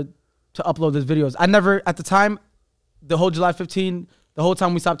to upload those videos. I never, at the time, the whole July 15, the whole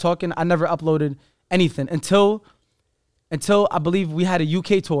time we stopped talking, I never uploaded anything until I believe we had a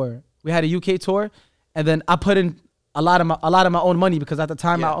UK tour. We had a UK tour, and then I put in a lot of my own money, because at the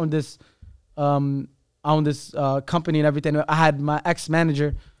time I owned this company and everything. I had my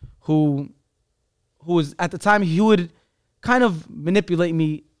ex-manager who was, at the time, he would kind of manipulate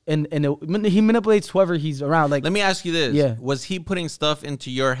me, and he manipulates whoever he's around. Like, let me ask you this: was he putting stuff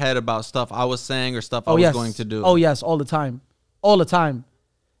into your head about stuff I was saying or stuff I was going to do? Oh yes, all the time.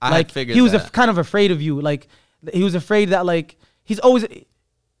 I figured he was kind of afraid of you. Like, he was afraid that, like, he's always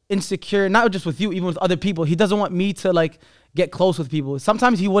insecure, not just with you, even with other people. He doesn't want me to like get close with people.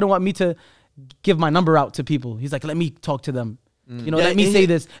 Sometimes he wouldn't want me to give my number out to people. He's like, let me talk to them. You know, let me say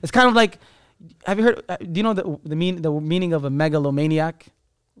this. It's kind of like, have you heard? Do you know the meaning of a megalomaniac?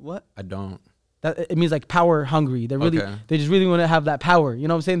 What? I don't. That it means like power hungry. They just really want to have that power. You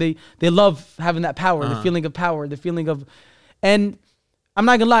know what I'm saying? They love having that power, the feeling of power, the feeling of, and I'm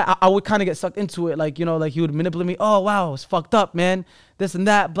not gonna lie, I would kind of get sucked into it. Like, you know, like he would manipulate me. Oh wow, it's fucked up, man. This and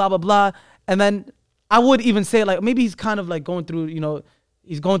that, blah blah blah. And then I would even say, like, maybe he's kind of like going through, you know,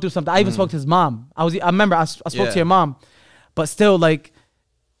 he's going through something. I even spoke to his mom. I remember I spoke to your mom, but still, like,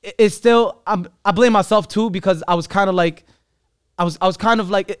 it's still, I blame myself too, because I was kind of like, I was kind of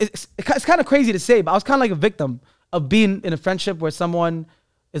like, it's kind of crazy to say, but I was kind of like a victim of being in a friendship where someone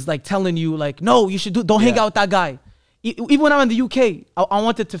is like telling you, like, no, you should don't hang out with that guy. Even when I'm in the UK, I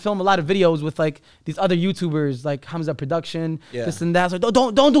wanted to film a lot of videos with like these other YouTubers, like Hamza Production, this and that. So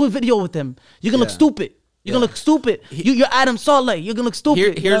don't do a video with them. You're gonna look stupid. You're gonna look stupid. You're Adam Saleh. You're gonna look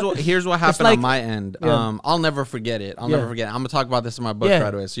stupid. Here's what happened like, on my end. I'll never forget it. I'll never forget it. I'm gonna talk about this in my book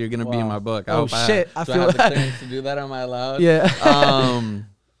right away. So you're gonna be in my book. I hope shit! I have the clearance to do that. Am I allowed? Yeah.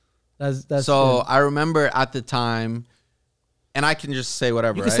 That's so I remember at the time, and I can just say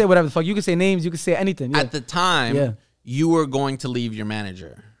whatever. You can say whatever the fuck. You can say names. You can say anything. At the time, you were going to leave your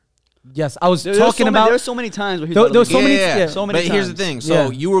manager. Yes, I was talking about. There's so many times where there was so many times. But here's the thing.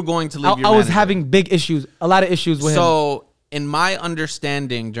 So you were going to leave your manager. I was having big issues, a lot of issues with him. So in my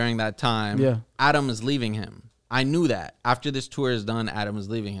understanding during that time, Adam is leaving him. I knew that after this tour is done, Adam is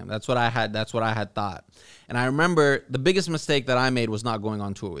leaving him. That's what I had thought. And I remember the biggest mistake that I made was not going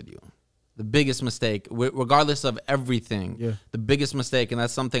on tour with you. The biggest mistake, regardless of everything, the biggest mistake, and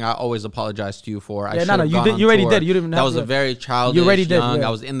that's something I always apologize to you for. You already did. You didn't. That was a very childish. You already did. Young. I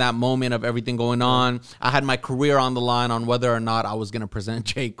was in that moment of everything going on. I had my career on the line on whether or not I was going to present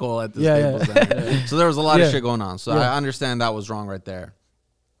J. Cole at the Staples Center. So there was a lot of shit going on. So I understand that was wrong right there.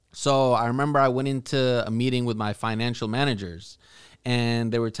 So I remember I went into a meeting with my financial managers.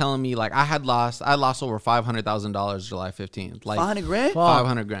 And they were telling me like I lost over $500,000 July 15th. Like 500 grand?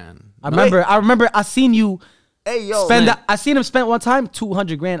 500 grand. I remember I seen you spend I seen him spend one time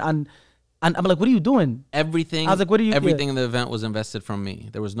 200 grand on and I'm like, what are you doing? Everything. I was like, what are you? Everything in the event was invested from me.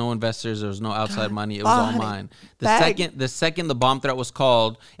 There was no investors. There was no outside money. It was all mine. The second the bomb threat was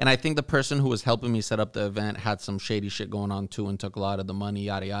called, and I think the person who was helping me set up the event had some shady shit going on too, and took a lot of the money,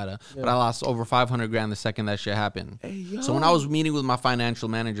 yada yada. But I lost over 500 grand the second that shit happened. So when I was meeting with my financial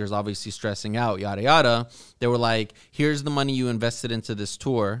managers, obviously stressing out, yada yada, they were like, "Here's the money you invested into this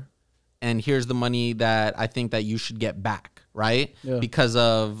tour, and here's the money that I think that you should get back." Right? Because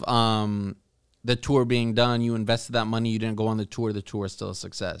of the tour being done, you invested that money, you didn't go on the tour is still a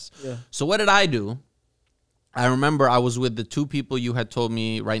success. So what did I do? I remember I was with the two people you had told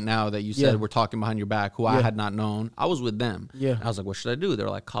me right now that you said were talking behind your back, who I had not known. I was with them. And I was like, what should I do? They were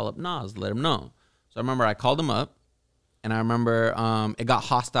like, call up Nas, let him know. So I remember I called him up, and I remember it got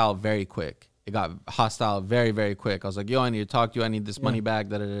hostile very quick. It got hostile very, very quick. I was like, yo, I need to talk to you. I need this money back.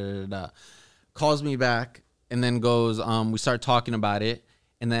 Calls me back. And then goes, we start talking about it.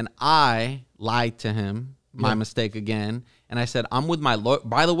 And then I lied to him, my mistake again. And I said, I'm with my lawyer.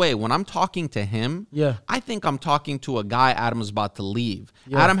 By the way, when I'm talking to him, I think I'm talking to a guy Adam is about to leave.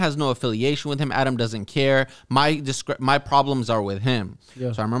 Adam has no affiliation with him. Adam doesn't care. My problems are with him.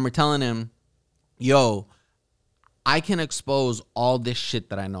 So I remember telling him, yo, I can expose all this shit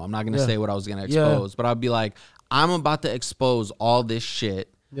that I know. I'm not going to say what I was going to expose, but I'd be like, I'm about to expose all this shit.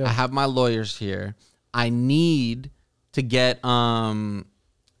 I have my lawyers here. I need to get my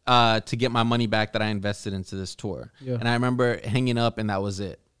money back that I invested into this tour. And I remember hanging up, and that was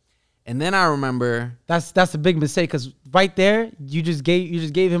it. And then I remember that's a big mistake, because right there you just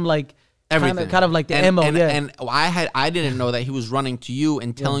gave him like everything, kind of like the ammo. And I didn't know that he was running to you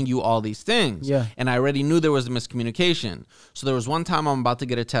and telling you all these things. And I already knew there was a miscommunication. So there was one time I'm about to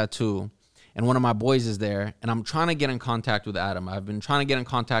get a tattoo, and one of my boys is there, and I'm trying to get in contact with Adam. I've been trying to get in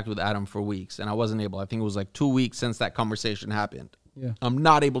contact with Adam for weeks, and I wasn't able. I think it was like 2 weeks since that conversation happened. I'm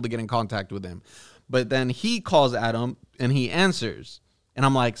not able to get in contact with him. But then he calls Adam, and he answers. And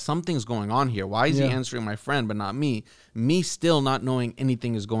I'm like, something's going on here. Why is he answering my friend but not me? Me still not knowing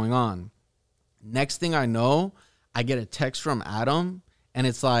anything is going on. Next thing I know, I get a text from Adam, and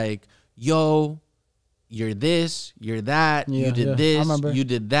it's like, yo, you're this, you're that, you did this, you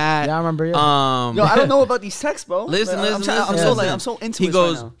did that. Yeah, I remember. Yo, I don't know about these texts, bro. Listen. I'm so into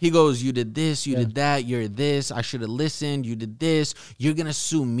it. He goes, you did this, you did that, you're this, I should have listened, you did this, you're gonna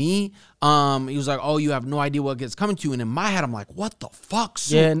sue me. He was like, oh, you have no idea what gets coming to you. And in my head, I'm like, what the fuck,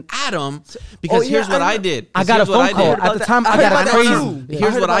 sue Adam? Because here's what I did. I got a phone call. At the time, I got a crazy.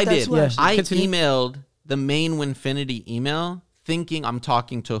 Here's what I did. I emailed the main Winfinity email thinking I'm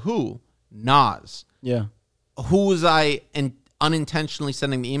talking to who? Nas. Who was I unintentionally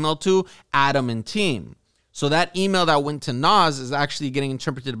sending the email to? Adam and team. So that email that went to Nas is actually getting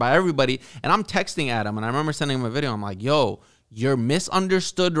interpreted by everybody. And I'm texting Adam, and I remember sending him a video. I'm like, yo, you're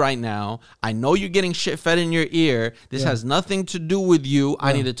misunderstood right now. I know you're getting shit fed in your ear. This has nothing to do with you.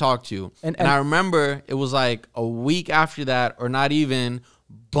 I need to talk to you. And I remember it was like a week after that, or not even,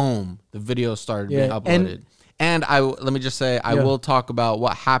 boom, the video started being uploaded. And let me just say, I will talk about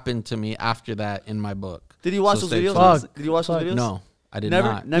what happened to me after that in my book. Did you watch those videos? Did you watch those videos? No, I did never,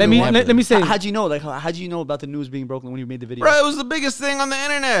 not. Let me say. How'd you know? Like, how'd you know about the news being broken when you made the video? Bro, it was the biggest thing on the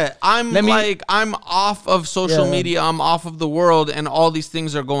internet. I'm off of social media. I'm off of the world, and all these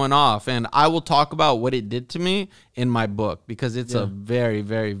things are going off. And I will talk about what it did to me in my book, because it's a very,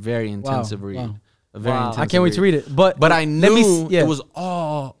 very, very intensive read. A very Wow. intensive I can't wait to read it. But I knew yeah. it was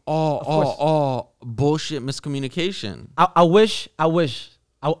all bullshit miscommunication. I wish I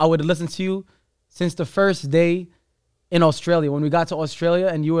would have listened to you since the first day in Australia. When we got to Australia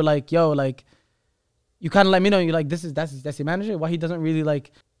and you were like, yo, like, you kind of let me know. You're like, that's your manager? Why he doesn't really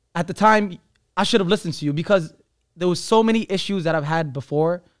like, at the time, I should have listened to you because there was so many issues that I've had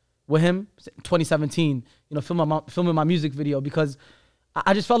before with him, 2017, you know, filming my music video, because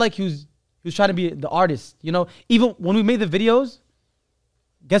I just felt like he was trying to be the artist, you know? Even when we made the videos,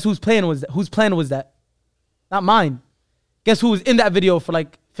 guess whose plan was that? Not mine. Guess who was in that video for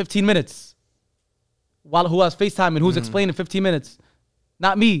like 15 minutes? Who I was FaceTiming, who was explaining 15 minutes?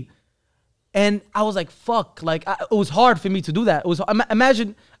 Not me. And I was like, fuck, like, it was hard for me to do that. It was,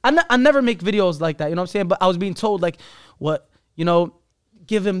 imagine, I never make videos like that, you know what I'm saying? But I was being told, like, what, you know,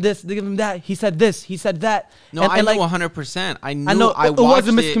 give him this, give him that. He said this, he said that. No, and I know like, 100%. I knew it was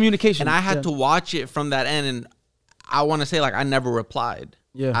a miscommunication. and I had to watch it from that end. And I want to say, like, I never replied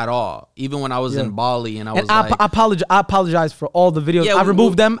at all. Even when I was in Bali and I was like... I apologize for all the videos. I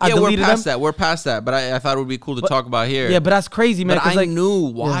removed them. I deleted them. We're past that. But I thought it would be cool to talk about here. Yeah, but that's crazy, man. But I like, knew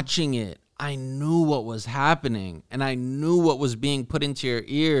watching it. I knew what was happening, and I knew what was being put into your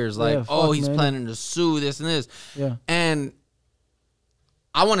ears. Like, he's planning to sue this and this. Yeah. And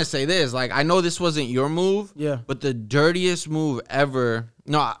I want to say this. Like, I know this wasn't your move. Yeah. But the dirtiest move ever.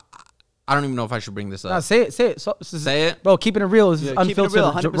 No, I don't even know if I should bring this up. Nah, say it. Say it. Bro, keeping it real is unfiltered. Keeping it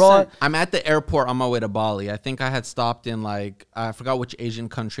real, 100%. Raw. I'm at the airport on my way to Bali. I think I had stopped in, like, I forgot which Asian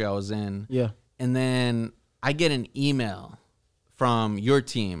country I was in. Yeah. And then I get an email from your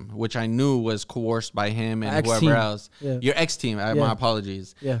team, which I knew was coerced by him and whoever else. Yeah. Your ex-team, my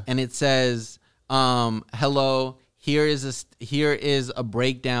apologies. Yeah. And it says, hello, here is a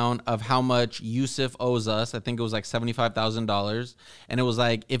breakdown of how much Yusuf owes us. I think it was like $75,000. And it was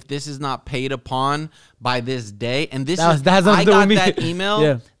like, if this is not paid upon by this day, and this I got that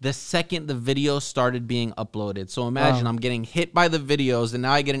email the second the video started being uploaded. So imagine I'm getting hit by the videos, and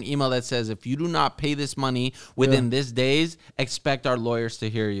now I get an email that says, if you do not pay this money within this days, expect our lawyers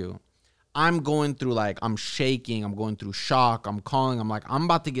to hear you. I'm going through, like, I'm shaking. I'm going through shock. I'm calling. I'm like, I'm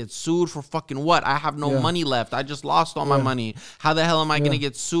about to get sued for fucking what? I have no money left. I just lost all my money. How the hell am I going to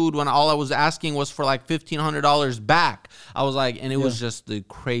get sued when all I was asking was for like $1,500 back? I was like, and it was just the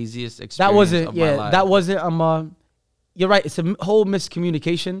craziest experience of my life. That wasn't, you're right. It's a whole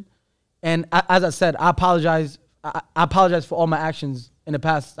miscommunication. And as I said, I apologize. I apologize for all my actions in the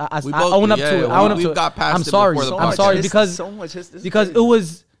past. I own up to it. We've got past I'm it sorry. before the I'm podcast. sorry because so much history. Because it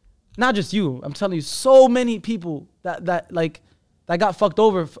was not just you. I'm telling you, so many people that got fucked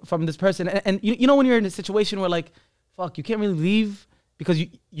over from this person. And you know when you're in a situation where, like, fuck, you can't really leave because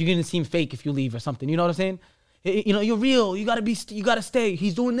you're gonna seem fake if you leave or something. You know what I'm saying? You know, you're real. You gotta stay.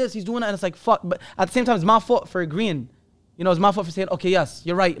 He's doing this. He's doing that. And it's like, fuck. But at the same time, it's my fault for agreeing. You know, it's my fault for saying, okay, yes,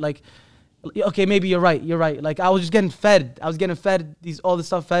 you're right. Like, okay, maybe you're right. You're right. Like, I was just getting fed. I was getting fed all this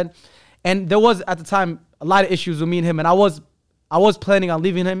stuff fed. And there was, at the time, a lot of issues with me and him. And I was planning on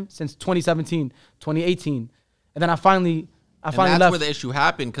leaving him since 2017, 2018. And then I finally left. That's where the issue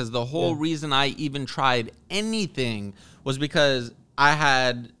happened, because the whole reason I even tried anything was because I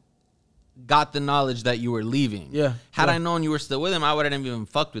had got the knowledge that you were leaving. Yeah. Had I known you were still with him, I wouldn't have even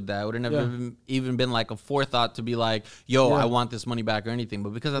fucked with that. I wouldn't have even been like a forethought to be like, yo, I want this money back or anything.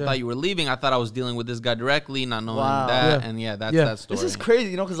 But because I thought you were leaving, I thought I was dealing with this guy directly, not knowing that. And that's that story. This is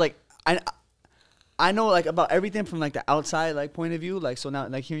crazy, you know, because, like, I know, like, about everything from, like, the outside, like, point of view. Like, so now,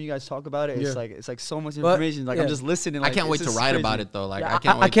 like, hearing you guys talk about it, it's like so much information. Like, I'm just listening. Like, I can't wait to write about it, though. Like,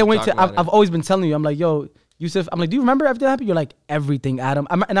 I can't wait to. I've always been telling you. I'm like, yo, Yusuf. I'm like, do you remember everything that happened? You're like, everything, Adam.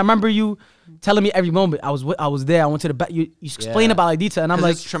 And I remember you telling me every moment. I was there. I went to the back. You explained about like detail, and I'm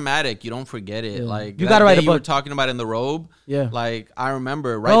like, it's traumatic. You don't forget it. Like, you gotta write a book. You were talking about in the robe. Yeah. Like, I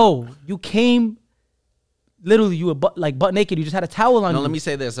remember. Right. Bro, you came. Literally, you were butt naked. You just had a towel on. No, you. Let me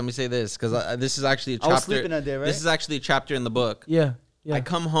say this, because this is actually a chapter. I was sleeping that day, right? This is actually a chapter in the book. Yeah. I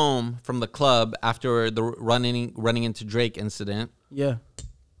come home from the club after the running into Drake incident. Yeah.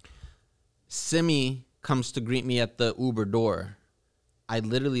 Simi comes to greet me at the Uber door. I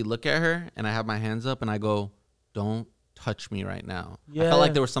literally look at her and I have my hands up and I go, "Don't touch me right now." Yeah. I felt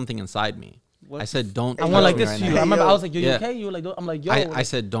like there was something inside me. I said, "Don't touch me right now." I went like this to you. I remember I was like, "You okay?" You were like, "I'm like, yo." I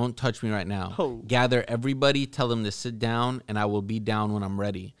said, "Don't touch me right now." Oh. Gather everybody, tell them to sit down, and I will be down when I'm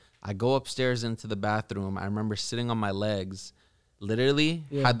ready. I go upstairs into the bathroom. I remember sitting on my legs, literally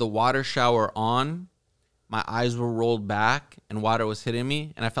had the water shower on. my eyes were rolled back and water was hitting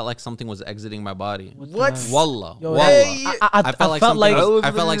me, and I felt like something was exiting my body. What? Wallah, Yo, wallah. hey, I felt like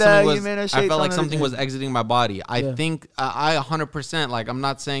something was I exiting my body. I think I 100%, like, I'm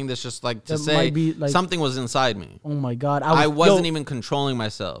not saying this just like to That say might be, like, something was inside me. Oh my God. I wasn't even controlling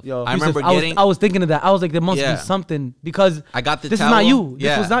myself. Yo, I remember Yusuf, I was thinking of that. I was like, there must be something, because I got the this towel. is not you. Yeah.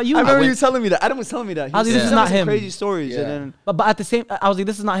 This was not you. remember you telling me that. Adam was telling me that. I was like, said this is not some him. Crazy stories. Yeah. And then But at the same, I was like,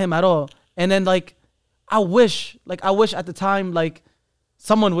 this is not him at all. And then like, I wish at the time, like,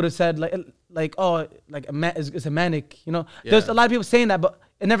 someone would have said like oh, like it's a manic, you know. There's a lot of people saying that, but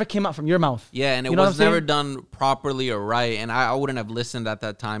it never came out from your mouth. Yeah, and it was never done properly or right, and I wouldn't have listened at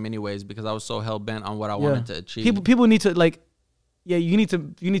that time anyways, because I was so hell bent on what I wanted to achieve. People need to, like, you need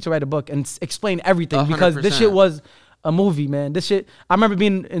to write a book and explain everything, because this 100%. shit was a movie, man. This shit. I remember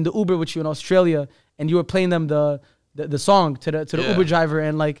being in the Uber with you in Australia, and you were playing them the song to the Uber driver,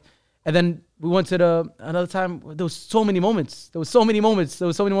 and like, and then we went to another time. There was so many moments. There was so many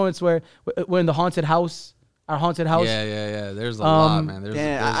moments where we're in the haunted house, our haunted house. Yeah. There's a lot, man.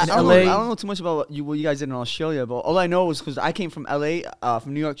 I don't know too much about what you guys did in Australia, but all I know is because I came from LA,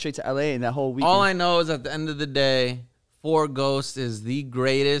 from New York straight to LA, and that whole weekend. All I know is at the end of the day, For Ghost is the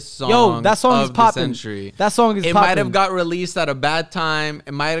greatest song. Yo, that song is of popping. the century. That song is It popping. might have got released at a bad time.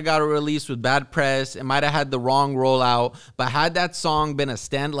 It might have got released with bad press. It might have had the wrong rollout. But had that song been a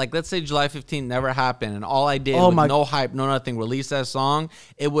stand, like let's say July 15th never happened, and all I did with no hype, no nothing, release that song,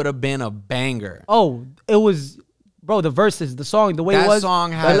 it would have been a banger. Oh, it was, bro. The verses, the song, the way that it was.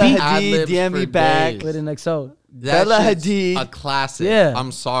 song had Bella ad-libs Hadid, DM for me back. days. Lit in XO. That Bella shit's Hadid. a classic. Yeah.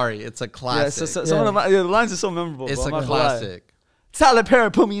 I'm sorry, it's a Yeah, classic. some of the lines are so memorable. It's bro, a I'm not gonna lie. classic.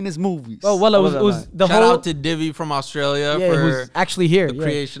 Saleh put me in his movies. Oh well, it was the Shout whole. out to Divi from Australia Yeah, for who's actually here. the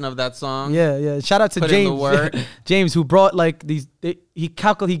creation of that song. Yeah. Shout out to Put in the James. work. James, who brought like these. He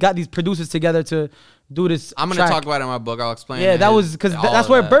got these producers together to do this. I'm gonna track. talk about it in my book. I'll explain. Yeah, that was because all that's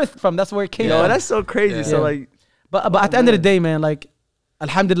of where that. it birthed from. That's where it came Yo, from. that's so crazy. Yeah. So like, But at the end of the day, man, like,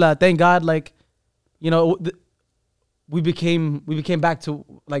 alhamdulillah, thank God, like, you know, we became back to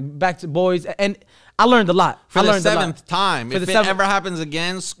boys, and I learned a lot. For I the learned a lot. 7th time. For If the it seventh- ever happens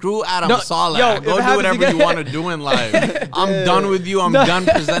again, screw Adam No, Saleh. yo, if Go it do happens whatever again- you want to do in life. I'm done with you. I'm done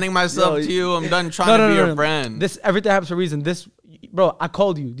presenting myself to you. I'm done trying to be your friend. This everything happens for a reason. This, bro, I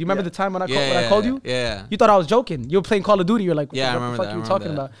called you. Do you remember the time when I called you? Yeah. You thought I was joking. You were playing Call of Duty. You're like, Yeah, I what the remember fuck that. you I were talking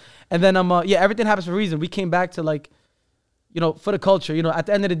remember about? And then everything happens for a reason. We came back to, like, you know, for the culture. You know, at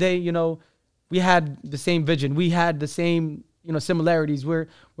the end of the day, you know, we had the same vision. We had the same, you know, similarities. We're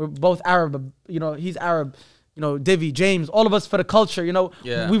both Arab. You know, he's Arab. You know, Divi, James, all of us for the culture. You know,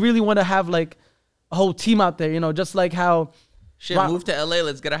 we really want to have like a whole team out there. You know, just like how Move to LA.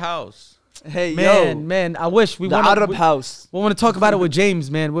 Let's get a house. hey, man, I wish we the want Arab house. We want to talk about it with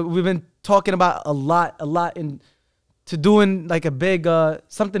James, man. We've been talking about a lot to doing like a big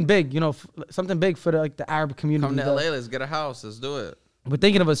something big. You know, something big for the Arab community. Come to LA. Let's get a house. Let's do it. We're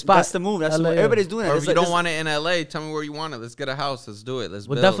thinking of a spot. That's the move. That's the move. Everybody's doing that. Or if you don't want it in LA, tell me where you want it. Let's get a house. Let's do it. Let's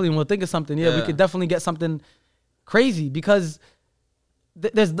build. We'll think of something. Yeah, we could definitely get something crazy, because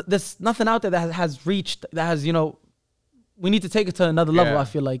there's nothing out there that has reached, that has, you know, we need to take it to another level. I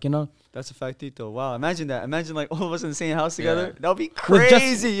feel like, you know. That's a factito. Wow, imagine that. Imagine like all of us in the same house together. Yeah. That would be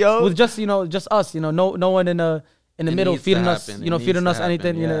crazy, yo. With just, you know, just us, you know, no one in the middle needs to feeding us, happen. you know, It feeding needs us to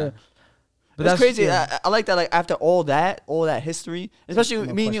anything, happen, you yeah. know. But That's crazy. yeah. I like that. Like after all that history,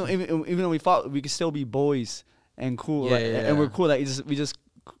 especially me and you, even though we fought, we could still be boys and cool. Yeah, like, yeah. And we're cool. Like we just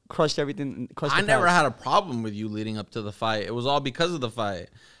crushed everything. Crushed I the never past. had a problem with you leading up to the fight. It was all because of the fight.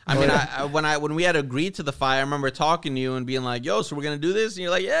 I mean, when we had agreed to the fight, I remember talking to you and being like, "Yo, so we're gonna do this?" And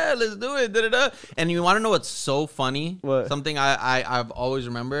you're like, "Yeah, let's do it." Da, da, da. And you want to know what's so funny? What? Something I've always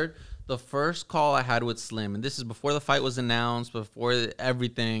remembered. The first call I had with Slim, and this is before the fight was announced, before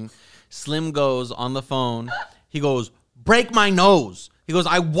everything. Slim goes on the phone. He goes, "Break my nose." He goes,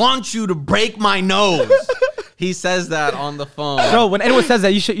 "I want you to break my nose." He says that on the phone. Bro, when anyone says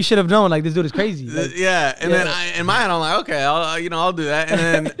that, you should have known, like, this dude is crazy. Like, Yeah, and then in my head I'm like, okay, I'll do that, and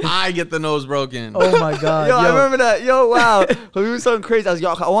then I get the nose broken. oh my God. Yo, I remember that. Yo, wow. We were something crazy.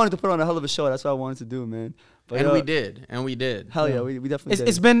 I wanted to put on a hell of a show. That's what I wanted to do, man. But And we did. Hell yeah, we definitely did.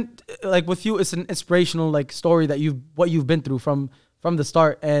 It's been like with you, it's an inspirational like story that what you've been through from the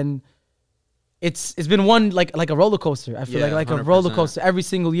start, and it's been one like a roller coaster. I feel Yeah, like a 100%. roller coaster every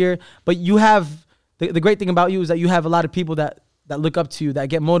single year. But you have the great thing about you is that you have a lot of people that look up to you, that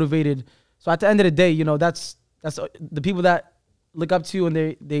get motivated. So at the end of the day, you know, that's the people that look up to you and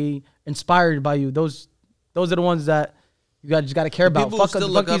they inspired by you. Those are the ones that you just gotta care about. People Fuck still fuck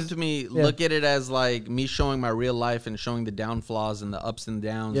look up these- to me, yeah. look at it as like me showing my real life and showing the downfalls and the ups and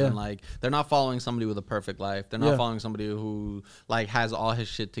downs, Yeah. and like they're not following somebody with a perfect life. They're not Yeah. following somebody who like has all his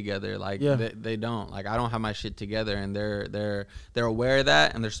shit together. Like Yeah. they don't. Like I don't have my shit together, and they're aware of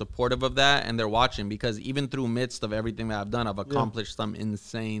that, and they're supportive of that, and they're watching, because even through midst of everything that I've done, I've accomplished some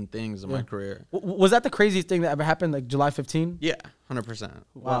insane things in my career. Was that the craziest thing that ever happened? Like July 15? Yeah, 100%.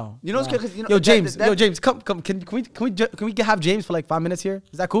 Wow. You know what's good? 'Cause, you know, Yo, James. that- Yo, James. Come. Can we have James for like 5 minutes here?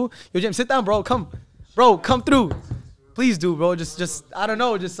 Is that cool? Yo, James, sit down, bro. Come, bro. Come through. Please do, bro. Just I don't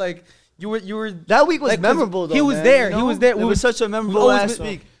know. Just like you were. That week was like, 'cause memorable, though. He was man, there. you He know? was there. It was such a memorable always last been-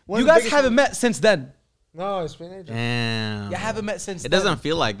 week. You guys haven't met since then. No, it's been ages. Damn. You haven't met since. It then. doesn't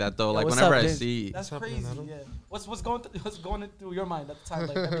feel like that though. Yo, Like what's whenever up, I James? see, That's happening, crazy. Adam? Yeah. What's going through your mind at the time?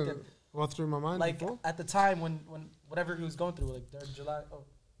 Like everything. What through my mind Like before? at the time when whatever he was going through, like during July. Oh.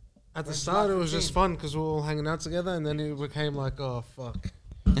 At the July start, it was 15. just fun because we were all hanging out together, and then it became like, oh fuck.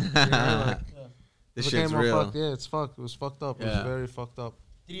 You know, like, this it shit's became all real. fucked. Yeah, it's fucked. It was fucked up. It Yeah. was very fucked up.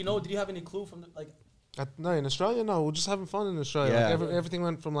 Did you know? Did you have any clue from the like? No, in Australia, no, we're just having fun in Australia. Yeah. Like everything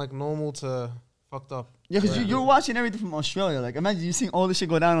went from like normal to fucked up. Yeah, because you're watching everything from Australia. Like, imagine you seeing all this shit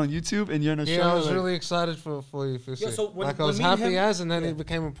go down on YouTube and you're in Australia. Yeah, I was like, really excited for you. Yeah, so when- like I when was me and happy him- as, and then yeah. it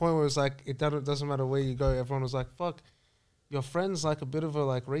became a point where it's like it doesn't matter where you go. Everyone was like, "Fuck, your friend's like a bit of a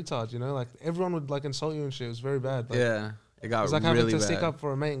like retard," you know? Like everyone would like insult you and shit. It was very bad. Like, Yeah, it it got was like really having to bad. stick up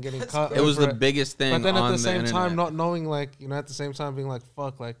for a mate and getting cut. It was over the biggest thing. But then on at the same time, internet. not knowing, like, you know, at the same time being like,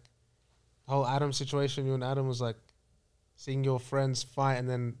 fuck, like, the whole Adam situation, you and Adam was like, seeing your friends fight and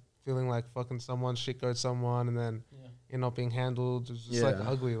then feeling like fucking someone shitcoat someone and then it not being handled. It was just like Yeah.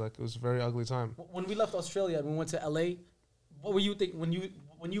 ugly. Like, it was a very ugly time. When we left Australia and we went to LA, what were you thinking when you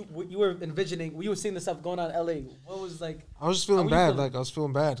were envisioning? When you were seeing the stuff going on in LA, what was like? I was just How feeling were you bad. feeling? Like, I was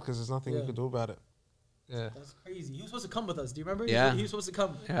feeling bad because there's nothing you Yeah. could do about it. Yeah. That's crazy. He was supposed to come with us. Do you remember? Yeah. He was supposed to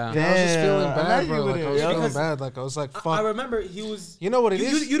come. Yeah. Yeah, I was just feeling Damn, bad, imagine bro. you Like, would've- I was yeah. feeling Because bad. Like, I was like, fuck. I remember he was. You know what it you,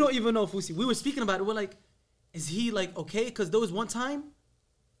 is? You don't even know, Fousey. We were speaking about it. We're like, is he like okay? Because there was one time,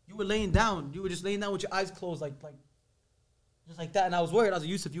 you were laying down. You were just laying down with your eyes closed, like just like that. And I was worried. I was like,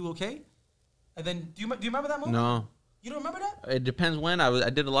 Yusuf, you okay? And then do you remember that moment? No, You don't remember that? it depends when. I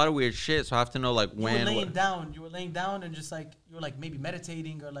did a lot of weird shit, so I have to know like You when. were laying what- down. You were laying down and just like you were like maybe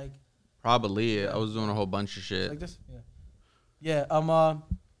meditating or like Probably, I was doing a whole bunch of shit. like this. Yeah.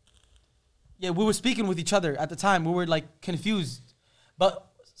 Yeah. We were speaking with each other at the time. We were like confused, but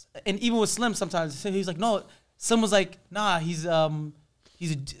and even with Slim sometimes he's like, no. Slim was like, nah. He's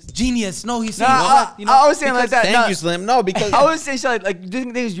a genius. No, he's saying Nah, you know. I was saying like that. Thank nah, you, Slim. No, because I was saying shit like the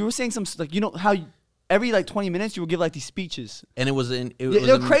thing is, you were saying some like, you know how every like 20 minutes you would give like these speeches. and it was in. It Yeah, was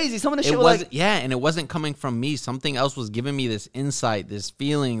they're in- crazy. Some of the it shit were wasn't, like, yeah, and it wasn't coming from me. Something else was giving me this insight, this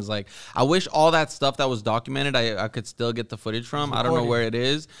feelings. Like I wish all that stuff that was documented, I could still get the footage from. I don't know recorded. where it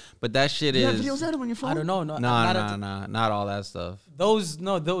is, but that shit you have is. videos out on your phone. I don't know. No, not no, at the- no, not all that stuff. Those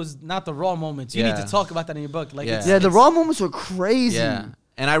not the raw moments. You need Yeah. to talk about that in your book. Like Yeah. it's, Yeah, the it's- raw moments were crazy. Yeah,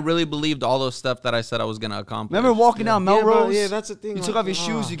 and I really believed all those stuff that I said I was gonna accomplish. Remember walking down Yeah, bro, Melrose? yeah, that's the thing. You like, took off your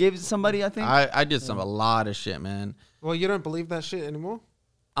shoes. You gave it to somebody. I think. I did a lot of shit, man. Well, you don't believe that shit anymore?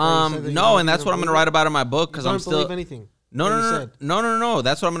 Or you said that you No, don't- and you that's don't what I'm gonna believe write it? about in my book You because don't I'm still. believe anything. No, that no, you no, said. no.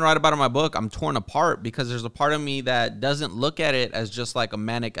 That's what I'm gonna write about in my book. I'm torn apart because there's a part of me that doesn't look at it as just like a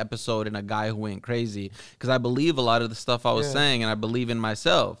manic episode and a guy who went crazy. Because I believe a lot of the stuff I was Yeah. saying, and I believe in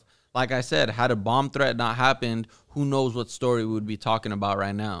myself. Like I said, had a bomb threat not happened, who knows what story we would be talking about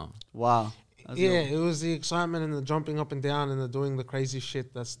right now? Wow. That's Yeah, dope. it was the excitement and the jumping up and down and the doing the crazy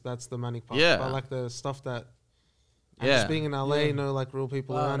shit. That's the manic part. Yeah. But like the stuff that. And Yeah. just being in LA, no like real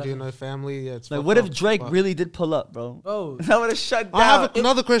people Wow, around you, that's- no family. Yeah, it's Like, fucked what if up, Drake but- really did pull up, bro? Bro, That would have shut down. I have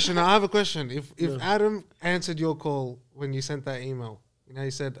another question. I have a question. If Adam answered your call when you sent that email, you know, he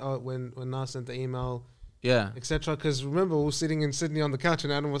said, "Oh, when Nas sent the email, Yeah. etc." Because remember, we were sitting in Sydney on the couch,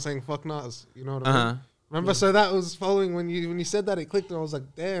 and Adam was saying, "Fuck Nas." You know what I mean? Uh-huh. Remember? So that was following when you said that, it clicked, and I was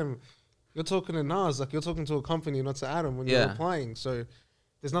like, "Damn, you're talking to Nas. Like you're talking to a company, not to Adam when you're Yeah. replying." So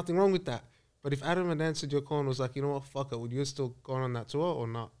there's nothing wrong with that. But if Adam had answered your call and was like, "You know what? Fuck it," would you have still gone on that tour or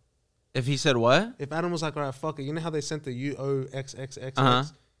not? If he said what? If Adam was like, "All right, fuck it," you know how they sent the UOXXX. Uh-huh.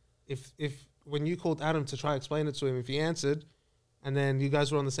 If when you called Adam to try explain it to him, if he answered, and then you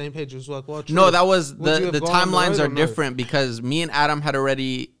guys were on the same page, it was like, "Well, No, true." that was Would you the have gone on the timelines road are or no? different because me and Adam had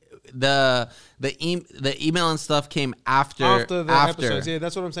already the email and stuff came after the episodes. Yeah,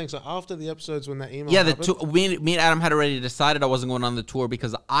 that's what I'm saying. So after the episodes, when that email Yeah, happened, me and Adam had already decided I wasn't going on the tour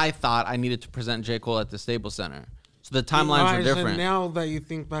because I thought I needed to present J. Cole at the Staples Center. So the timelines Alright, were so different. now that you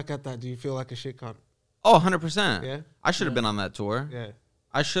think back at that, do you feel like a shit cunt? Oh, 100%. Yeah? I should have been on that tour. Yeah.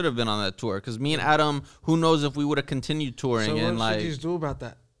 I should have been on that tour because me and Adam, who knows if we would have continued touring So and what like, should you do about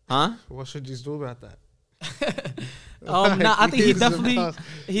that? huh? What should you do about that? Nah, I think he Years definitely,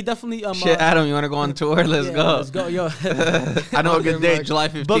 past. Shit, Adam, you want to go on tour? Let's yeah, go. Let's go, yo. I know a good date, Like, July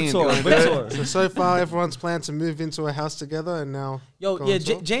 15th. Book tour. So far, everyone's planned to move into a house together, and now Yo, go yeah, on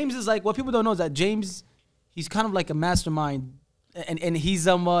tour? James is like, what people don't know is that James, he's kind of like a mastermind, and he's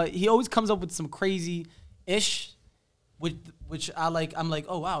he always comes up with some crazy ish, which I like. I'm like,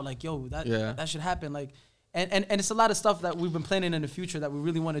 oh wow, like yo, that should happen, like, and it's a lot of stuff that we've been planning in the future that we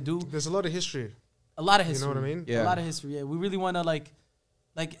really want to do. There's a lot of history. A lot of history. You know what I mean? Yeah. A lot of history. Yeah, we really want to like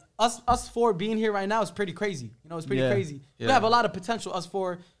us four being here right now is pretty crazy. You know, it's pretty crazy. We Yeah. have a lot of potential. Us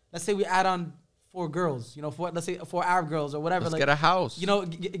four. Let's say we add on 4 girls. You know, let's say 4 Arab girls or whatever. Let's like, get a house. You know,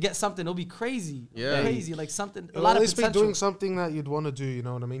 get something. It'll be crazy. Yeah. Crazy. Like something. A Well, lot at of least be potential. doing something that you'd want to do. You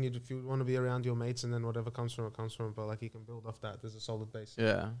know what I mean? If you want to be around your mates, and then whatever comes from it comes from. But like you can build off that. There's a solid base.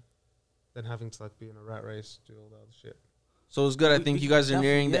 Yeah. Than having to like be in a rat race, do all that other shit. So it's good. I We- think we you guys are definitely-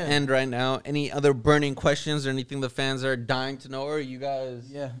 nearing the yeah. end right now. Any other burning questions or anything the fans are dying to know, or you guys?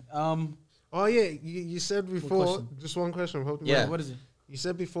 Yeah. Oh yeah, you said before. question? Just one question. I'm hoping. Yeah. What is it? You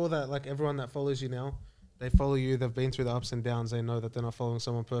said before that like everyone that follows you now, they follow you. They've been through the ups and downs. They know that they're not following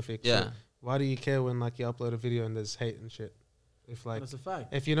someone perfect. Yeah. So why do you care when like you upload a video and there's hate and shit? If like That's a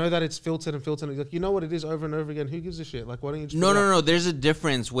fact. if you know that it's filtered and filtered, like you know what it is over and over again. Who gives a shit? Like why don't you? Just No, put it no, out? no. There's a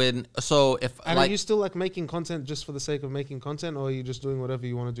difference when. So if And like are you still like making content just for the sake of making content, or are you just doing whatever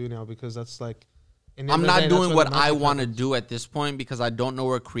you want to do now because that's like? in the I'm end of the not day, that's doing where what the I magic want to happens. do at this point because I don't know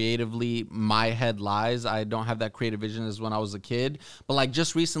where creatively my head lies. I don't have that creative vision as when I was a kid. But like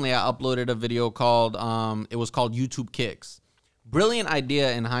just recently, I uploaded a video called it was called YouTube Kicks. Brilliant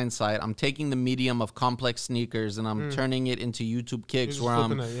idea in hindsight. I'm taking the medium of complex sneakers and I'm turning it into YouTube You're Kicks just where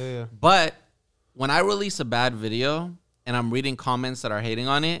flipping I'm. it, yeah. But when I release a bad video and I'm reading comments that are hating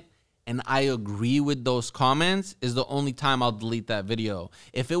on it, and I agree with those comments, is the only time I'll delete that video.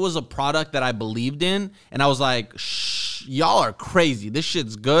 If it was a product that I believed in and I was like, shh, y'all are crazy, this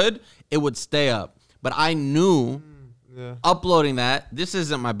shit's good, it would stay up. But I knew Yeah. uploading that, this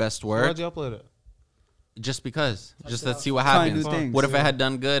isn't my best work. Why'd you upload it? Just because. Just let's see what Trying happens. new things. What if I had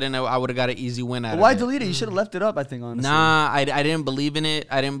done good and I would have got an easy win out of Why it? delete it? You should have left it up, I think, honestly. Nah, I didn't believe in it.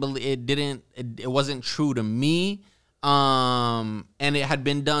 I didn't believe it wasn't true to me. And it had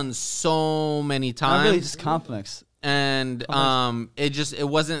been done so many Not times. really, just complex. And it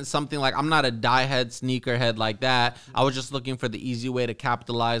wasn't something like, I'm not a diehead sneakerhead like that. I was just looking for the easy way to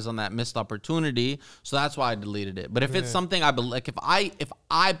capitalize on that missed opportunity. So that's why I deleted it. But if it's something I like, if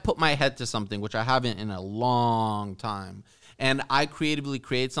I put my head to something, which I haven't in a long time, and I creatively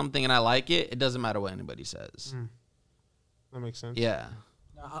create something and I like it, it doesn't matter what anybody says. That makes sense. Yeah.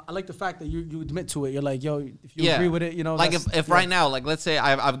 I like the fact that you admit to it. You're like, yo, if you agree with it, you know. Like that's- if right now, like let's say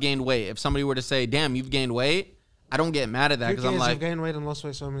I've gained weight. If somebody were to say, damn, you've gained weight, I don't get mad at that because I'm like, you've gained weight and lost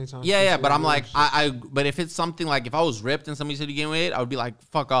weight so many times. yeah, but I'm like, but if it's something like if I was ripped and somebody said you gained weight, I would be like,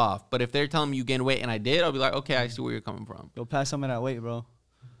 fuck off. But if they're telling me you gained weight and I did, I'll be like, okay, I see where you're coming from. Go pass some of that weight, bro.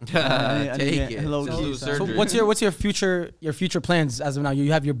 Take I need it. to low Just key. do So So surgery. what's your future plans as of now?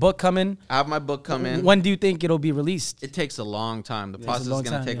 You have your book coming. I have my book coming. When do you think it'll be released? It takes a long time. The it's a process is long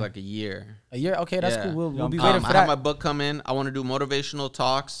gonna time, take yeah. like a year. A year? Okay, that's Yeah. cool. We'll be I'm waiting for I have that. my book coming. I want to do motivational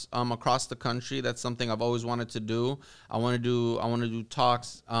talks across the country. That's something I've always wanted to do. I want to do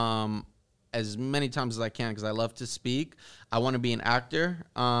talks as many times as I can because I love to speak. I want to be an actor.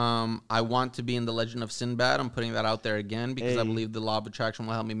 I want to be in The Legend of Sinbad. I'm putting that out there again because I Hey. believe the law of attraction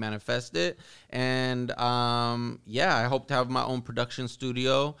will help me manifest it. And yeah, I hope to have my own production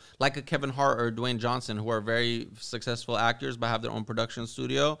studio like a Kevin Hart or Dwayne Johnson, who are very successful actors but have their own production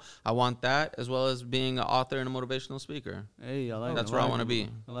studio. I want that, as well as being an author and a motivational speaker. Hey, I like That's that. where I want to be.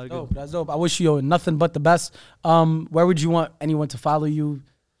 I like Dope. it. That's dope. I wish you nothing but the best. Where would you want anyone to follow you?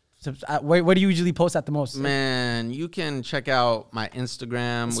 Where do you usually post at the most? Man, you can check out my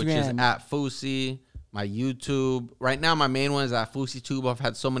Instagram, which is Instagram. at Fousey, my YouTube. Right now, my main one is at FouseyTube. I've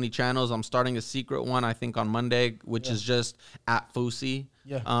had so many channels. I'm starting a secret one, I think, on Monday, which is just at Fousey.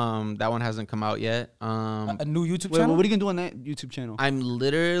 Yeah. That one hasn't come out yet. A new YouTube Wait, channel? what are you gonna do on that YouTube channel? I'm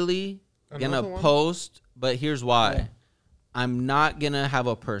literally Another gonna one? post, but here's why. Yeah. I'm not gonna have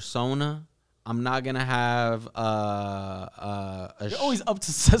a persona. I'm not gonna have You're always up to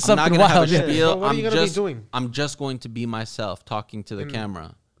I'm something not gonna wild. have a Yeah. spiel. Well, what are you gonna be just, doing? I'm just going to be myself, talking to the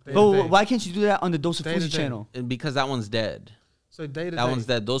camera, Day to But day. why can't you do that on the Dose of Day to Fousey day. channel? and because that one's dead. So day to That day. one's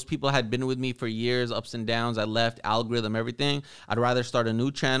dead. Those people had been with me for years, ups and downs. I left, algorithm, everything. I'd rather start a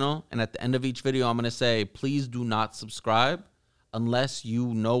new channel, and at the end of each video, I'm gonna say, please do not subscribe. unless you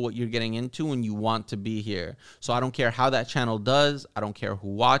know what you're getting into and you want to be here. So I don't care how that channel does. I don't care who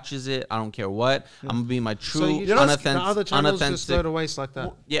watches it. I don't care what. I'm gonna be my true, the other channels just throw to waste like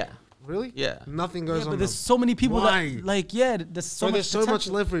that. Yeah. Really? Yeah. Nothing goes on. But there's them. so many people Why? that like there's so much there's so much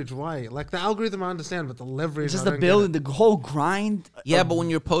potential. leverage. Why? Like the algorithm, I understand, but the leverage. Just I the don't get build, it. the whole grind. Yeah, but when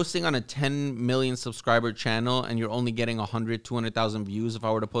you're posting on a 10 million subscriber channel and you're only getting 100, 200,000 views, if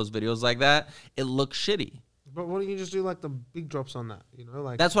I were to post videos like that, it looks shitty. But why don't you just do like the big drops on that? You know,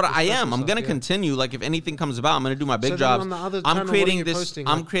 like That's what I am. I'm gonna yeah. continue. Like if anything comes about, I'm gonna do my big So then jobs. on the other I'm channel, creating what are you this. posting?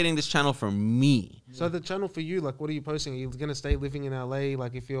 I'm Like- creating this channel for me. So the channel for you, like, what are you posting? Are you gonna stay living in LA?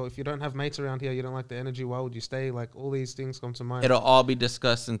 Like, if you don't have mates around here, you don't like the energy. Why would you stay? Like, all these things come to mind. It'll all be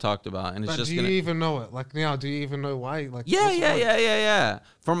discussed and talked about, and it's But just do you gonna. even know it? Like now, do you even know why? Like, Yeah, what's the point? yeah.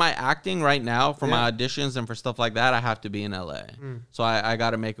 For my acting right now, for my Yeah. auditions and for stuff like that, I have to be in LA. So I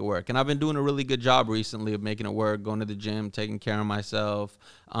got to make it work. And I've been doing a really good job recently of making it work, going to the gym, taking care of myself.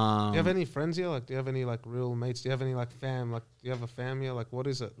 Do you have any friends here? Like, do you have any like real mates? Do you have any like fam? Like, do you have a fam here? Like, what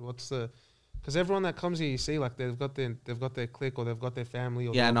is it? What's the? Because everyone that comes here, you see, like they've got their clique or they've got their family.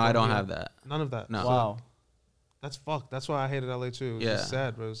 Or Yeah, they're no, I from don't here. have that. None of that. No. So Wow. that's fucked. That's why I hated LA too. It was Yeah. just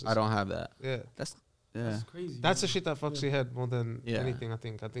sad, bro. It was just, I don't have that. Yeah, That's yeah. Crazy. that's the shit that fucks your head more than Yeah. anything. I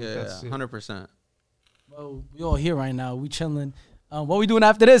think Yeah, that's it. 100%. Well, we all here right now. We chilling. What we doing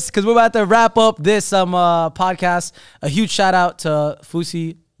after this? Because we're about to wrap up this podcast. A huge shout out to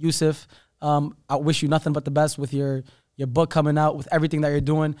Fousey Yusuf. I wish you nothing but the best with your book coming out, with everything that you're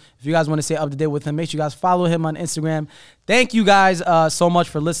doing. If you guys want to stay up to date with him, make sure you guys follow him on Instagram. Thank you guys so much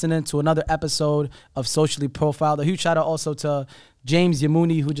for listening to another episode of Socially Profiled. A huge shout out also to James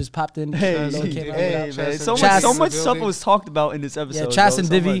Yammouni, who just popped in. Hey, Little kid right hey, now. man. Chas So and much, Chas so in much the stuff building. was talked about in this Yeah, episode. Chas bro, and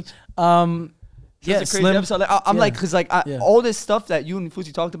so Divi. much. Yeah, It's a crazy Slim. episode. Like, I'm Yeah. like, cause like Yeah. all this stuff that you and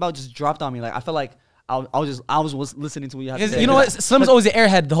Fousey talked about just dropped on me. Like I felt like I was listening to what you had to Because say. you know what? Slim's always an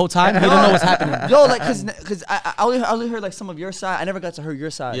airhead the whole time. He don't know what's happening. Yo, like, cause I only heard like some of your side. I never got to hear your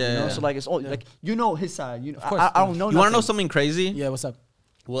side. Yeah, you know, yeah. so like it's all like you know his side. You know, course, I don't know. You want to know nothing. something crazy? Yeah, what's up?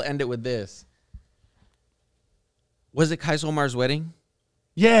 We'll end it with this. Was it Kais Omar's wedding?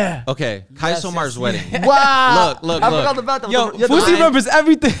 Yeah. Okay, Kais Omar's wedding. Wow. Look. I forgot about that. Yo, Yeah, Fousey I'm- remembers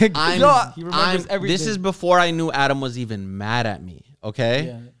everything. He remembers everything. This is before I knew Adam was even mad at me. Okay,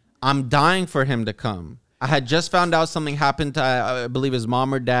 Yeah. I'm dying for him to come. I had just found out something happened to, I believe, his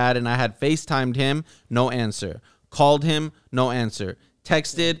mom or dad, and I had FaceTimed him, no answer. Called him, no answer.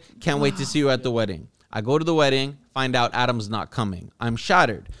 Texted, can't wait to see you at the wedding. I go to the wedding, find out Adam's not coming. I'm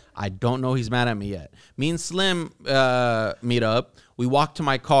shattered. I don't know he's mad at me yet. Me and Slim meet up. We walk to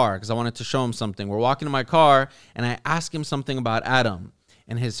my car because I wanted to show him something. We're walking to my car, and I ask him something about Adam,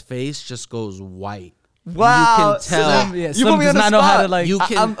 and his face just goes white. Wow. You can tell. Slim, yeah, You Slim put me does on the not know how to spot. like. You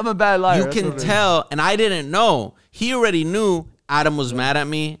can, I'm a bad liar. You That's can what it is. tell, and I didn't know. He already knew Adam was mad at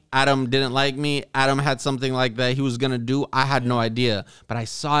me. Adam didn't like me. Adam had something like that he was gonna do. I had no idea, but I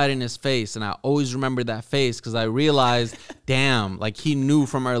saw it in his face, and I always remember that face because I realized, damn, like he knew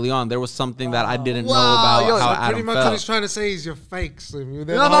from early on there was something that I didn't know about Yo, how so Adam Pretty much what felt. he's trying to say is you're fake, Slim. You're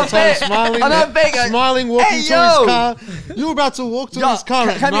there No, the I'm whole not time fake. smiling, I'm not fake. smiling, walking Hey, to yo. his car. You were about to walk to Yo, his car.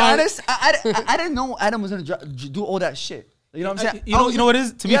 can I be honest? I didn't know Adam was gonna do all that shit. You know what I'm saying? You know what it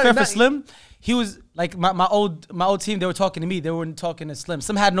is? To be Yeah, fair for that- Slim, he was like my old team. They were talking to me. They weren't talking to Slim.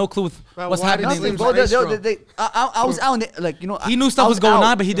 Slim had no clue with But what's why did happening. Slim's Bro, face drop? I was out in it, like, you know. He knew I stuff was was going out.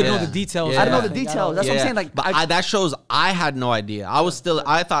 on, but he didn't Yeah. know the details. Yeah. I don't know Yeah. the details. That's what I'm saying. Like, but that shows I had no idea. I was still.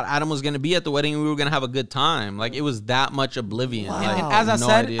 I thought Adam was gonna be at the wedding and we were gonna have a good time. Like it was that much oblivion. Wow. Like, And as I no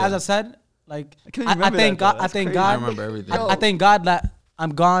said, idea. like can't I remember thank that, God. though. I That's thank crazy. God. I remember everything. I thank God that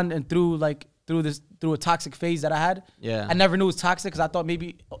I'm gone and through a toxic phase that I had. Yeah. I never knew it was toxic because I thought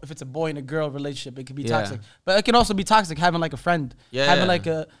maybe if it's a boy and a girl relationship, it could be Yeah. toxic. But it can also be toxic having like a friend, Yeah. having like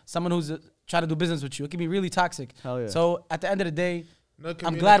someone who's trying to do business with you. It can be really toxic. Hell yeah. So at the end of the day, No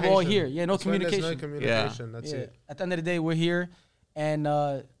I'm glad we're all communication. here. Yeah, no That's when there's communication. No communication. That's yeah. it. At the end of the day, we're here, and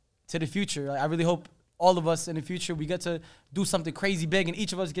to the future, like, I really hope all of us in the future we get to do something crazy big, and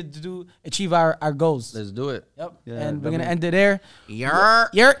each of us get to achieve our goals. Let's do it. Yep. Yeah, and we're gonna definitely. end it there. Yer.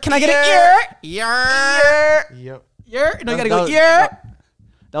 Yer, can I get a yer? Yer. Yep. Yer. No, you gotta go That- yer.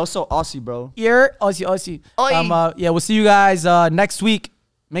 That was so Aussie, bro. Yer. Aussie. Oi. Yeah, we'll see you guys next week.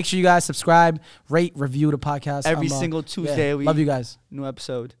 Make sure you guys subscribe, rate, review the podcast. Every single Tuesday Yeah, we- love you guys New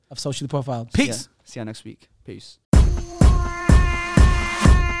episode. of Socially Profiled. Peace. Yeah. See you next week. Peace.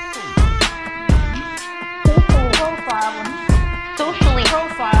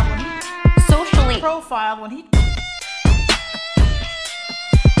 Socially profiled when he